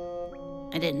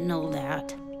 I didn't know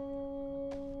that.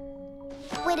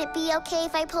 Would it be okay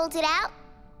if I pulled it out?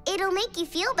 It'll make you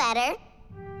feel better.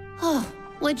 Oh,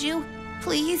 would you?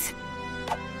 Please?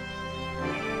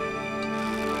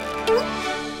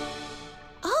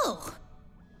 Oh.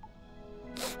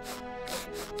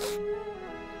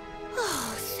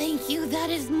 Oh, thank you. That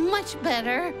is much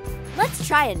better. Let's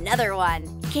try another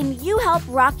one. Can you help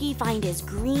Rocky find his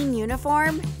green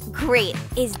uniform? Great.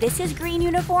 Is this his green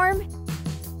uniform?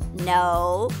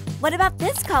 No. What about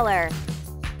this color?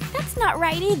 That's not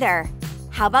right either.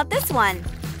 How about this one?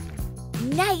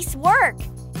 Nice work.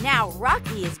 Now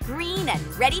Rocky is green and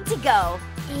ready to go.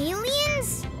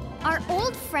 Aliens? Our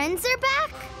old friends are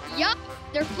back? Yup,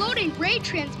 their floating ray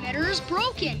transmitter is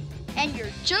broken, and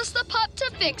you're just the pup to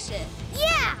fix it.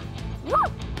 Yeah!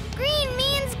 Woo! Green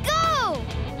means go!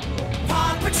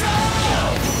 PAW Patrol!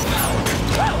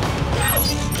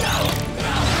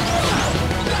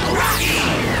 Rocky!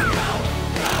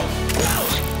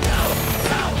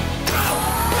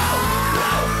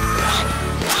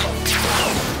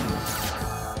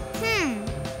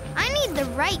 I need the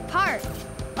right part.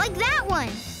 Like that one.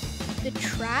 The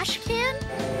trash can?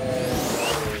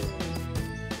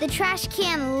 The trash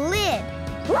can lid.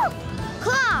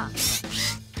 Claw!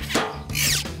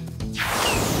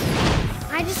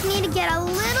 I just need to get a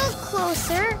little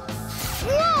closer.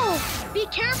 Whoa! Be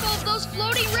careful of those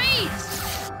floating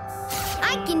rays.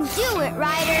 I can do it,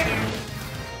 Ryder.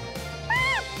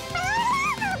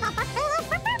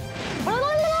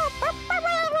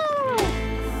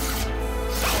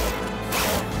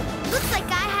 Looks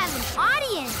like I have an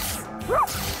audience.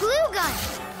 Glue gun.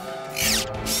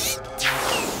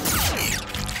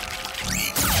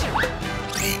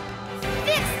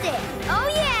 Fixed it. Oh,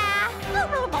 yeah.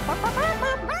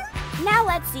 Now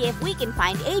let's see if we can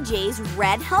find AJ's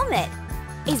red helmet.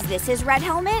 Is this his red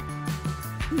helmet?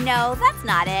 No, that's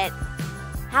not it.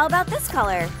 How about this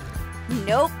color?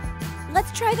 Nope.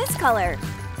 Let's try this color.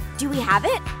 Do we have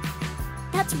it?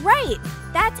 That's right.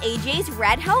 That's AJ's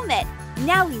red helmet.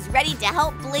 Now he's ready to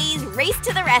help Blaze race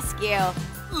to the rescue.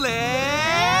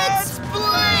 Let's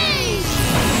blaze!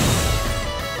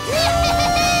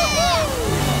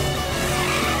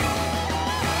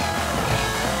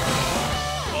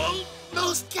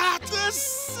 Those got the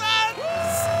sun!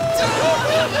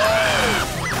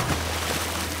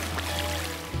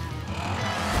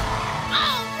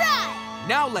 All right.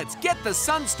 Now let's get the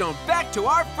Sunstone back to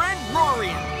our friend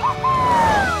Rorian.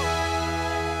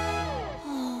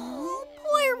 Oh,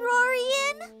 poor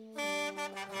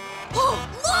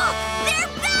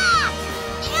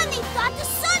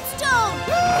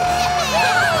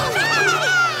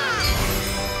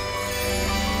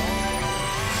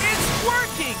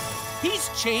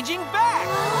changing back.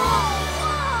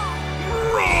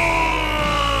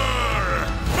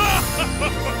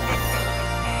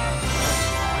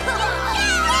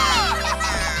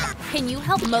 Can you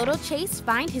help Moto Chase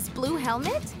find his blue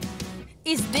helmet?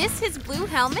 Is this his blue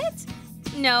helmet?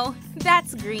 No,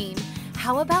 that's green.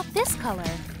 How about this color?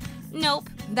 Nope,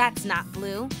 that's not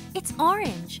blue. It's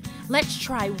orange. Let's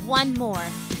try one more.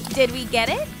 Did we get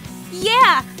it?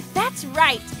 Yeah, that's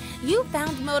right. You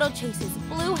found Moto Chase's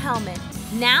blue helmet.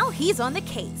 Now he's on the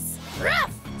case.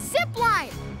 Ruff!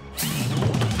 Zipline!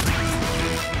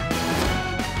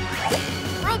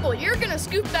 Rubble, you're gonna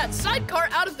scoop that sidecar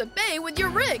out of the bay with your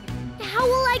rig. How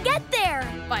will I get there?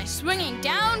 By swinging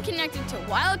down, connected to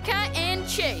Wildcat and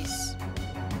Chase.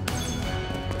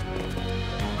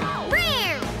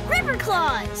 Ram! Ripper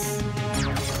Claws!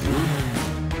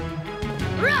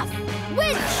 Ruff!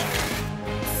 Winch!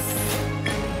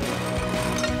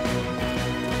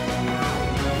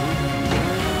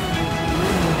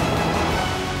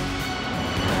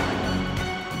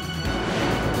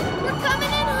 We're coming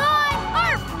in hot!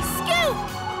 Arf! Scoop!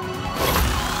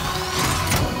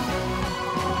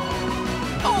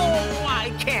 Oh,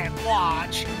 I can't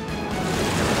watch.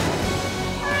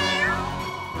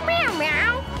 Meow,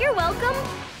 meow. You're welcome.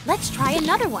 Let's try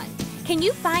another one. Can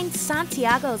you find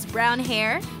Santiago's brown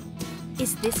hair?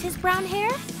 Is this his brown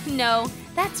hair? No,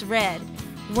 that's red.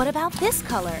 What about this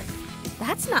color?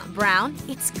 That's not brown,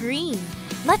 it's green.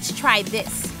 Let's try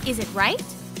this. Is it right?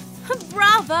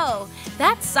 Bravo!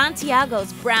 That's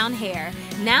Santiago's brown hair.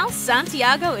 Now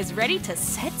Santiago is ready to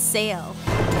set sail.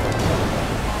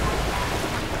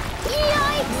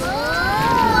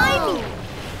 Blimey!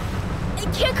 I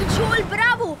can't control El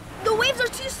Bravo. The waves are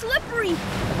too slippery.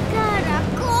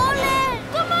 Caracoles!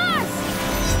 Come on!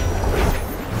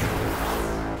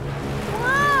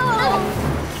 Whoa!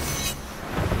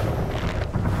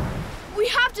 We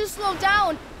have to slow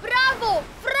down. Bravo!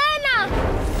 Frena!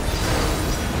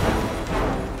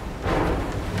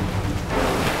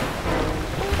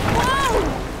 Whoa!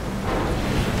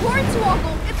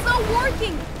 Hornswoggle, it's not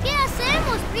working. ¿Qué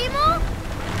hacemos, primo?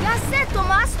 Ya sé,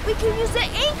 Tomás. We can use the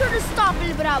anchor to stop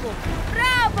El Bravo.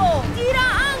 Bravo! Tira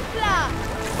ancla!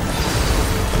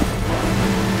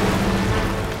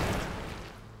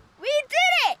 We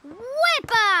did it!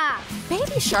 Whippa!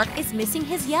 Baby Shark is missing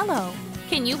his yellow.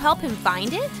 Can you help him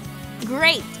find it?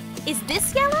 Great. Is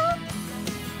this yellow?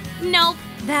 Nope,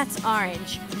 that's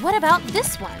orange. What about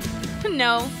this one?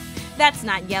 No, that's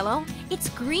not yellow. It's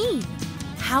green.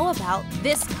 How about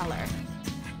this color?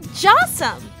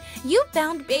 Jossum! You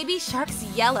found Baby Shark's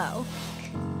yellow.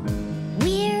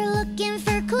 We're looking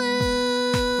for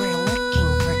clues. We're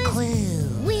looking for clues.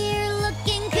 We're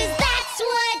looking 'cause that's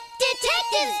what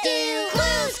detectives do.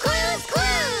 Clues, clues,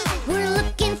 clues. We're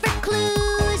looking for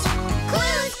clues.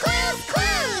 Clues, clues,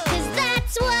 clues. 'Cause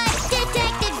that's what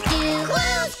detectives do.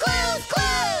 Clues, clues,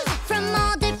 clues. From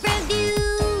all different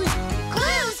views.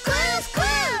 Clues, clues,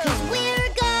 clues. 'Cause we're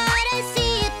gonna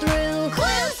see it through.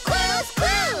 Clues, clues,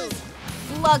 clues.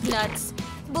 Lug nuts.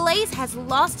 Blaze has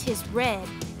lost his red.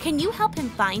 Can you help him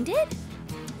find it?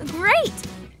 Great!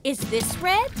 Is this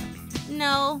red?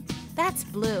 No, that's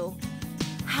blue.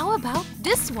 How about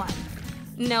this one?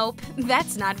 Nope,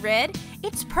 that's not red.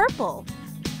 It's purple.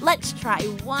 Let's try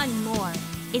one more.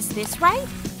 Is this right?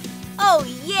 Oh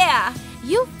yeah!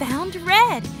 You found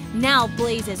red. Now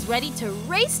Blaze is ready to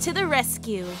race to the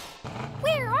rescue.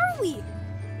 Where are we?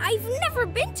 I've never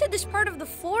been to this part of the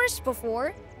forest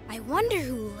before. I wonder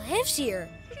who lives here.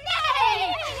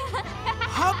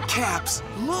 Hubcaps,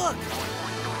 look!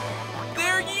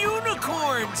 They're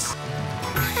unicorns!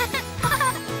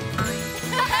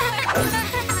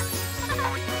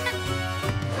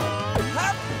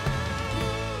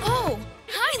 Oh,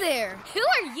 hi there. Who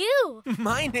are you?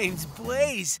 My name's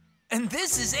Blaze, and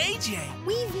this is AJ.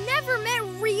 We've never met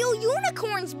real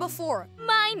unicorns before.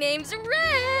 My name's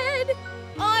Red.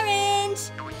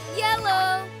 Orange.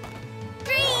 Yellow.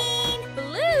 Green.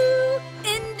 Blue.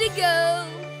 Indigo.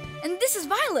 And this is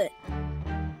Violet.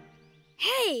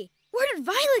 Hey, where did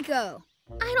Violet go?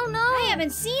 I don't know. I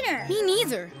haven't seen her. Me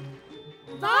neither.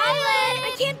 Violet!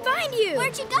 I can't find you.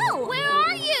 Where'd you go? Where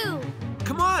are you?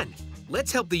 Come on,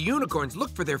 let's help the unicorns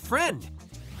look for their friend.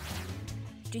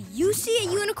 Do you see a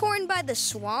unicorn by the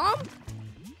swamp?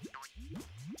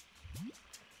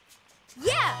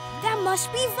 Yeah, that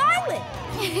must be Violet.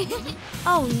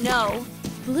 Oh no,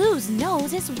 Blue's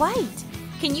nose is white.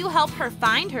 Can you help her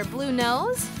find her blue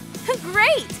nose?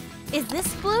 Great! Is this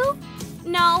blue?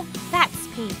 No, that's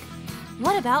pink.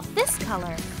 What about this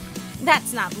color?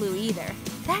 That's not blue either.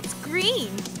 That's green.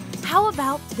 How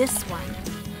about this one?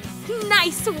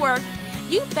 Nice work!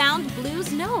 You found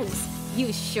Blue's nose.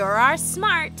 You sure are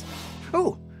smart.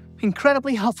 Ooh,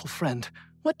 incredibly helpful, friend.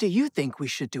 What do you think we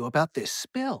should do about this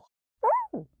spill?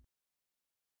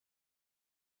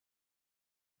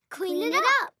 Clean it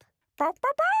up.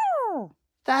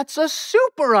 That's a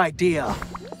super idea.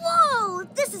 Whoa!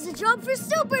 This is a job for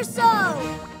Super Soap!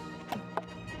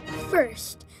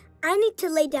 First, I need to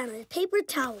lay down a paper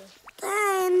towel.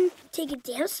 Then, take a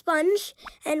damp sponge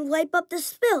and wipe up the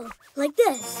spill, like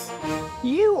this.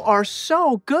 You are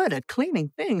so good at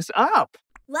cleaning things up.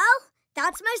 Well,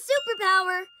 that's my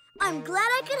superpower. I'm glad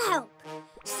I could help.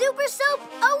 Super Soap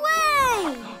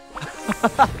away!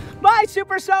 Bye,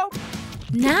 Super Soap!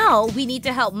 Now we need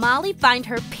to help Molly find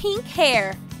her pink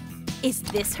hair. Is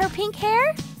this her pink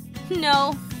hair?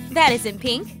 No, that isn't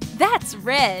pink. That's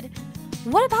red.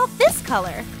 What about this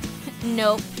color?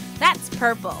 Nope, that's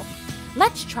purple.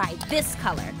 Let's try this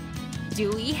color.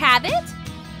 Do we have it?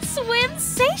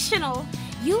 Swimsational!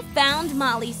 You found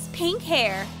Molly's pink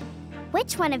hair.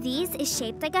 Which one of these is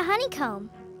shaped like a honeycomb?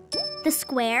 The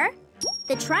square,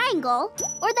 the triangle,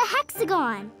 or the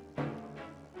hexagon?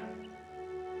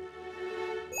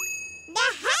 The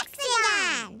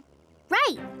hexagon!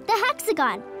 Right, the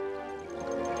hexagon.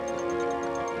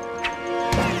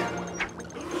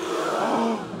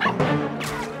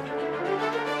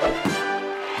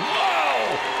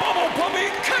 Bubble Puppy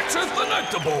catches the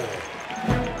nectar-ball.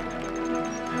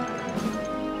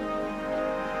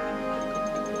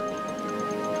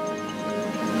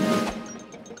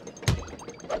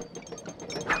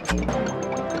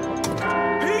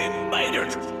 He made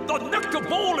it! The nectar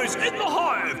ball is in the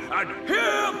hive, and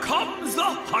here comes the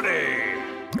honey!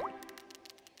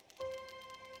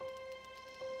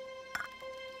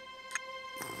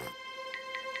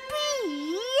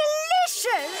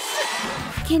 Delicious!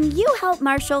 Can you help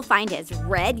Marshall find his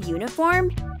red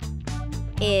uniform?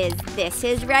 Is this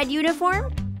his red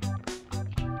uniform?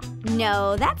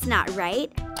 No, that's not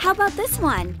right. How about this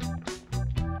one?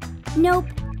 Nope,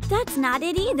 that's not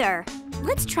it either.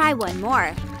 Let's try one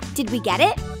more. Did we get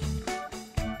it?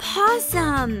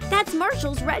 Possum! That's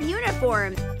Marshall's red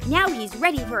uniform. Now he's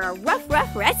ready for a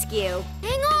rough rescue.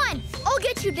 Hang on! I'll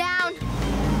get you down.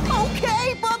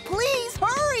 Okay, but please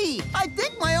hurry! I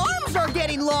think my arms are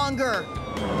getting longer.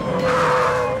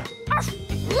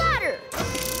 Ladder!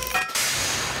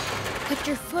 Put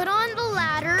your foot on the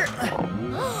ladder.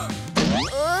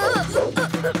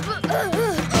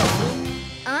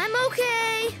 I'm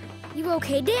okay. You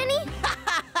okay, Danny?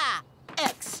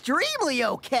 Extremely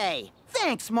okay.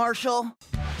 Thanks, Marshall.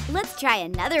 Let's try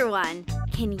another one.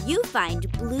 Can you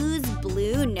find Blue's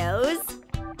blue nose?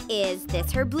 Is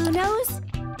this her blue nose?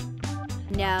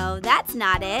 No, that's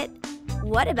not it.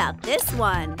 What about this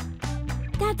one?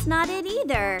 That's not it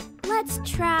either. Let's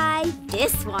try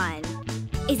this one.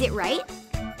 Is it right?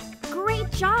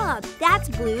 Great job! That's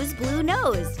Blue's blue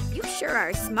nose. You sure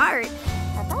are smart.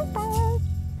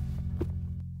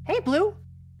 Hey, Blue.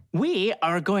 We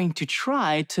are going to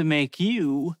try to make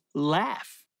you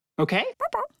laugh. Okay?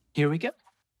 Here we go.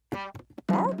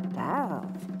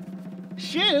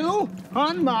 Shoe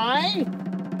on my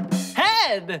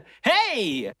head!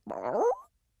 Hey!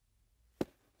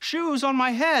 Shoes on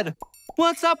my head.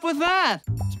 What's up with that?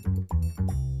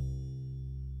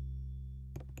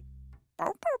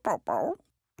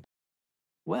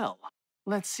 Well,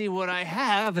 let's see what I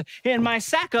have in my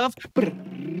sack of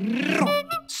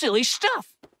silly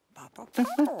stuff.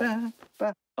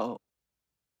 Oh.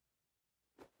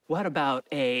 What about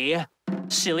a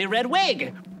silly red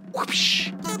wig?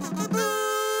 Whoosh.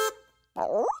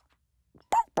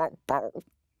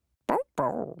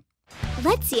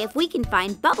 Let's see if we can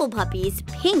find Bubble Puppy's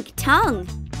pink tongue.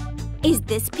 Is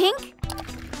this pink?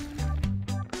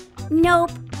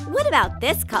 Nope. What about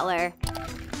this color?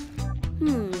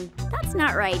 That's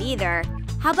not right either.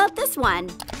 How about this one?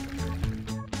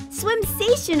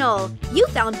 Swimsational! You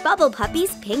found Bubble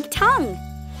Puppy's pink tongue.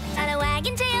 Got a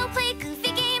wagging tail, play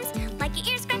goofy games, like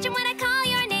your ears scratching when I call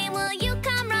your name. Will you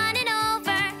come running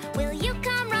over? Will you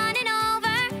come running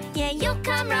over? Yeah, you'll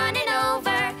come running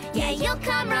over. Yeah, you'll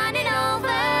come running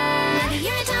over. Maybe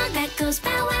you're a dog that goes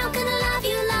bow wow, gonna love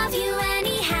you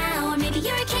anyhow. Or maybe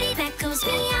you're a kitty that goes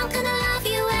meow, gonna love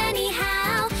you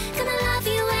anyhow. Gonna love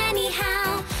you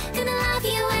anyhow. Gonna love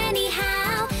you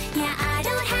anyhow. Yeah, I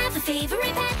don't have a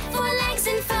favorite pet. 4 legs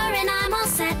and fur and I'm all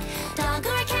set. Dog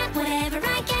or a cat, whatever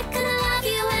I get. Gonna love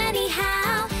you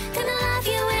anyhow. Gonna love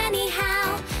you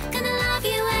anyhow. Gonna love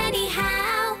you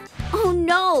anyhow. Oh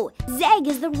no! Zeg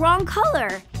is the wrong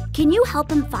color. Can you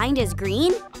help him find his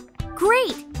green?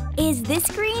 Great! Is this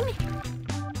green?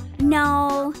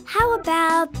 No. How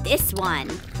about this one?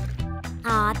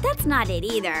 That's not it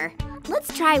either.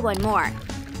 Let's try one more.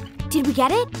 Did we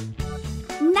get it?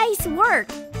 Nice work!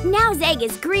 Now Zeg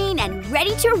is green and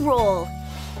ready to roll.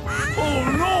 Oh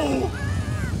no!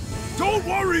 Don't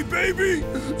worry, baby!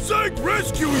 Zeg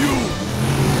rescue you!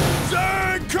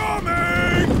 Zeg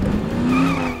coming!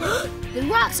 The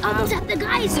rock's almost at the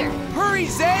geyser. Hurry,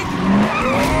 Zeg!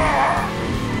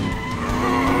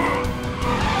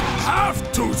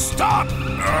 Have to stop!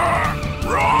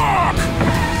 Rock!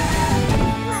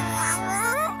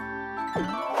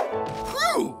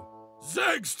 Phew!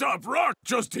 Zeg stopped Rock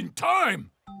just in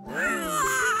time!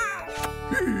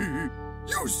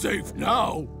 You safe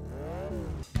now?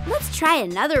 Let's try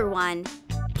another one.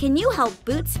 Can you help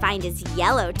Boots find his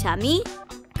yellow tummy?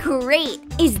 Great!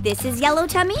 Is this his yellow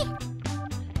tummy?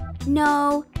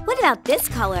 No. What about this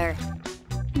color?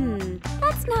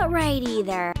 That's not right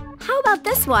either. How about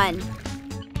this one?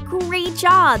 Great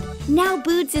job! Now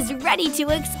Boots is ready to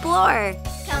explore.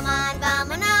 Come on,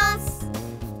 vamonos.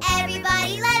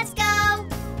 Everybody, let's go.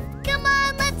 Come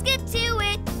on, let's get to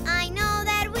it. I know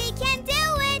that we can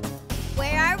do it.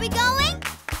 Where are we going?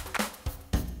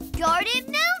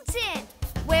 Garden Mountain.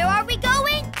 Where are we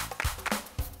going?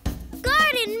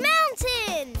 Garden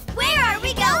Mountain. Where are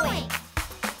we going?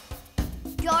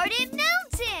 Garden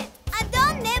Mountain. ¿A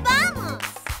dónde vamos?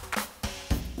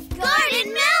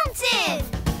 Garden Mountain.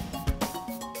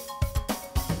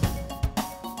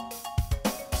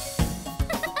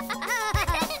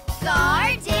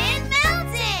 Garden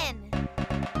Mountain.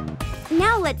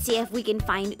 Now let's see if we can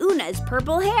find Una's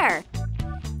purple hair.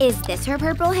 Is this her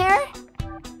purple hair?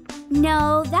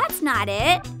 No, that's not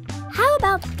it. How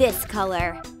about this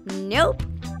color? Nope.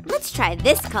 Let's try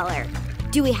this color.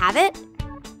 Do we have it?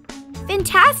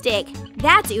 Fantastic!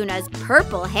 That's Una's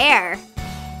purple hair.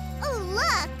 Oh,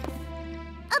 look!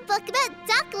 A book about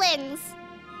ducklings.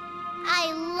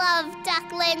 I love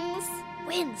ducklings.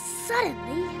 When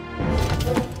suddenly...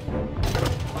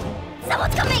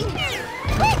 Someone's coming!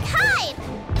 Quick, hide!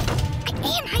 I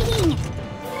am hiding!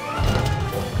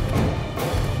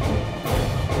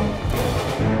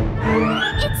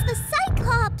 It's the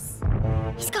Cyclops!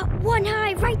 He's got one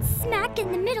eye right smack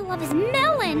in the middle of his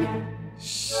melon.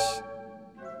 Shh!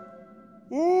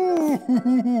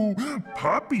 Ooh,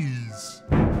 puppies!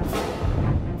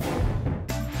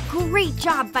 Great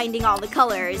job finding all the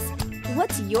colors.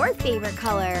 What's your favorite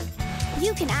color?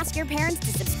 You can ask your parents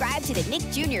to subscribe to the Nick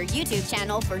Jr. YouTube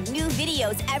channel for new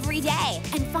videos every day.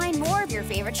 And find more of your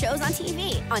favorite shows on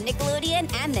TV on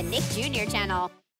Nickelodeon and the Nick Jr. channel.